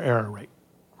 much lower error rate.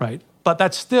 Right, but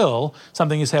that's still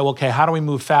something you say, well, okay, how do we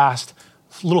move fast,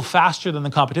 a little faster than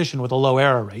the competition with a low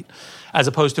error rate, as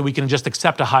opposed to we can just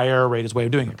accept a high error rate as a way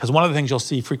of doing it. Because one of the things you'll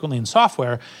see frequently in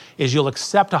software is you'll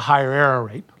accept a higher error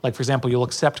rate. Like, for example, you'll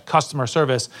accept customer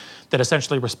service that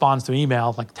essentially responds to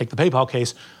email, like take the PayPal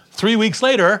case, 3 weeks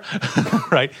later,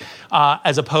 right,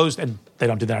 as opposed, and they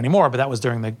don't do that anymore, but that was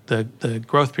during the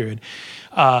growth period,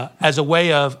 as a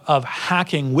way of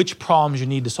hacking which problems you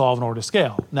need to solve in order to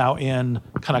scale. Now, in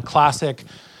kind of classic,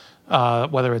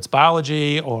 whether it's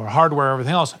biology or hardware or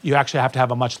everything else, you actually have to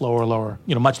have a much lower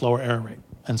error rate.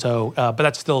 And so, but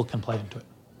that still can play into it.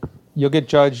 You'll get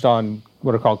judged on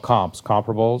what are called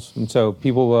comparables. And so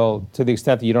people will, to the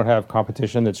extent that you don't have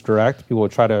competition that's direct, people will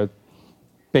try to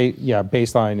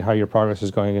baseline how your progress is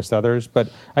going against others.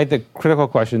 But I think the critical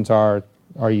questions are,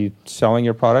 are you selling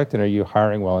your product, and are you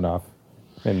hiring well enough?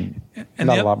 And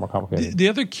not a lot more complicated. The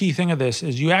other key thing of this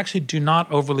is you actually do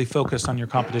not overly focus on your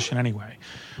competition anyway.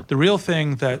 The real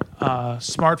thing that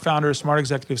smart founders, smart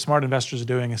executives, smart investors are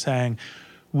doing is saying,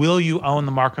 will you own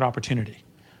the market opportunity,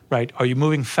 right? Are you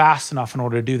moving fast enough in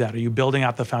order to do that? Are you building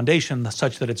out the foundation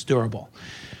such that it's durable?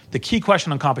 The key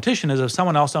question on competition is if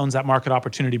someone else owns that market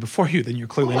opportunity before you, then you're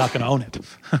clearly not going to own it,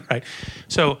 right?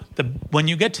 So when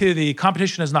you get to the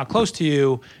competition is not close to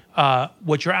you,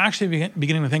 what you're actually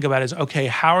beginning to think about is, okay,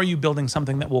 how are you building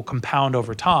something that will compound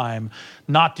over time?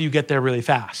 Not do you get there really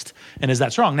fast? And is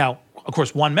that strong? Now, of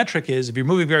course, one metric is if you're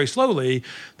moving very slowly,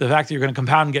 the fact that you're going to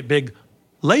compound and get big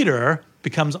later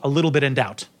becomes a little bit in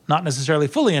doubt, not necessarily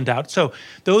fully in doubt. So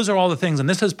those are all the things. And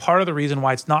this is part of the reason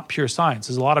why it's not pure science.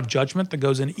 There's a lot of judgment that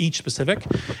goes in each specific.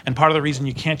 And part of the reason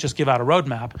you can't just give out a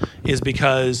roadmap is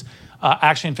because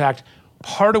actually, in fact,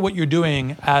 part of what you're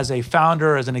doing as a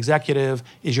founder, as an executive,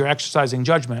 is you're exercising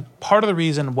judgment. Part of the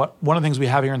reason, one of the things we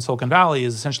have here in Silicon Valley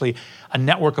is essentially a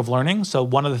network of learning. So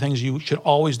one of the things you should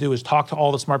always do is talk to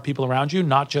all the smart people around you,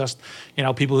 not just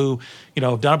people who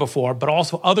have done it before, but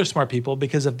also other smart people,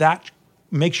 because if that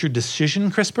makes your decision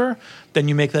crisper, then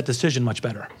you make that decision much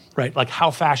better, right? Like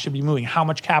how fast should we be moving? How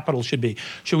much capital should be?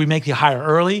 Should we make the hire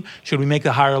early? Should we make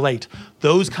the hire late?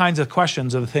 Those kinds of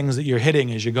questions are the things that you're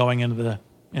hitting as you're going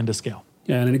into scale.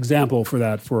 Yeah, and an example for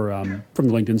that from the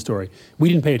LinkedIn story, we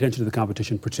didn't pay attention to the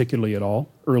competition particularly at all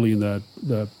early in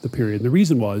the period. And the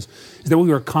reason is that what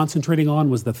we were concentrating on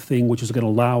was the thing which was going to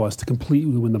allow us to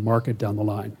completely win the market down the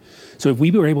line. So if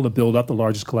we were able to build up the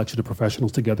largest collection of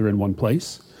professionals together in one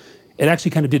place, it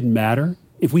actually kind of didn't matter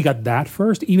if we got that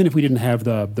first, even if we didn't have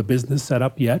the business set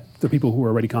up yet, the people who were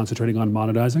already concentrating on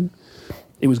monetizing,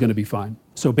 it was going to be fine.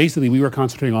 So basically we were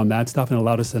concentrating on that stuff and it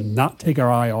allowed us to not take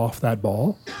our eye off that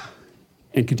ball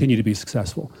and continue to be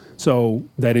successful. So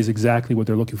that is exactly what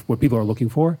what people are looking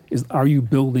for, is are you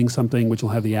building something which will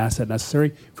have the asset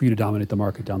necessary for you to dominate the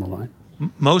market down the line?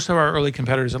 Most of our early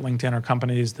competitors at LinkedIn are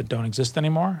companies that don't exist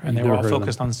anymore, and they were all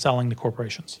focused on selling to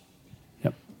corporations.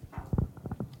 Yep.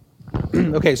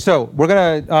 Okay, so we're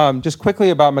gonna just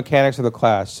quickly about mechanics of the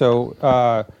class. So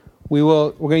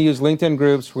we're going to use LinkedIn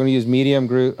groups, we're going to use Medium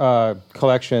group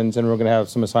collections, and we're going to have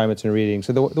some assignments and readings.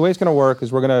 So the way it's going to work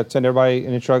is we're going to send everybody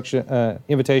an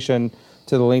invitation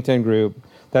to the LinkedIn group.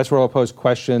 That's where we'll post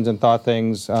questions and thought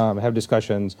things, have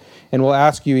discussions, and we'll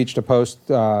ask you each to post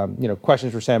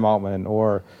questions for Sam Altman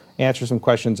or answer some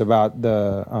questions about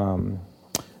the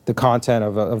content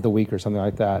of the week or something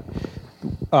like that.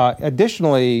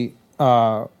 Additionally,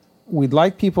 we'd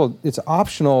like people, it's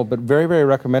optional, but very, very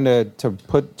recommended to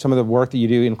put some of the work that you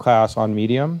do in class on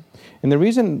Medium. And the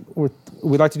reason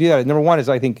we'd like to do that, number one, is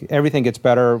I think everything gets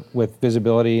better with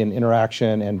visibility and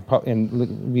interaction and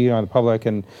being on the public.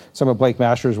 And some of Blake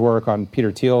Masters' work on Peter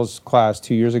Thiel's class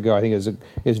 2 years ago, I think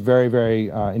is very, very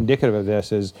indicative of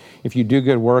this, is if you do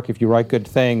good work, if you write good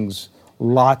things,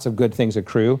 lots of good things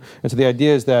accrue. And so the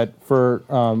idea is that for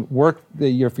work,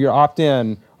 if you're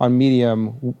opt-in on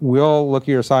Medium, we'll look at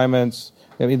your assignments.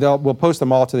 I mean, we'll post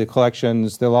them all to the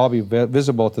collections. They'll all be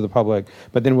visible to the public,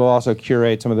 but then we'll also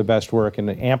curate some of the best work and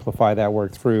amplify that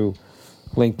work through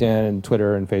LinkedIn and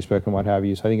Twitter and Facebook and what have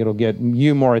you. So I think it'll get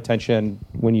you more attention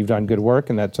when you've done good work,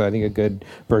 and that's, I think, a good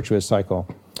virtuous cycle.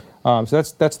 So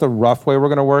that's the rough way we're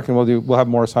going to work, and we'll have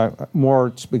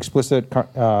more explicit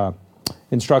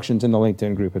instructions in the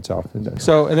LinkedIn group itself.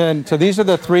 So these are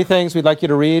the three things we'd like you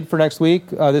to read for next week.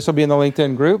 This will be in the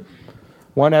LinkedIn group.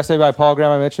 One essay by Paul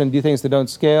Graham I mentioned, Do Things That Don't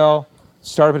Scale.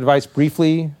 Startup Advice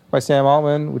Briefly by Sam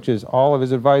Altman, which is all of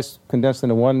his advice condensed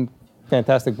into one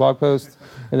fantastic blog post.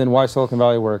 And then Why Silicon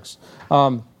Valley Works.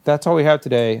 That's all we have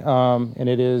today. And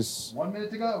it is 1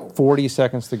 minute to go. 40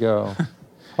 seconds to go.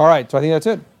 All right, so I think that's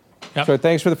it. Yep. So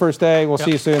thanks for the first day. We'll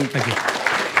see you soon. Thank you.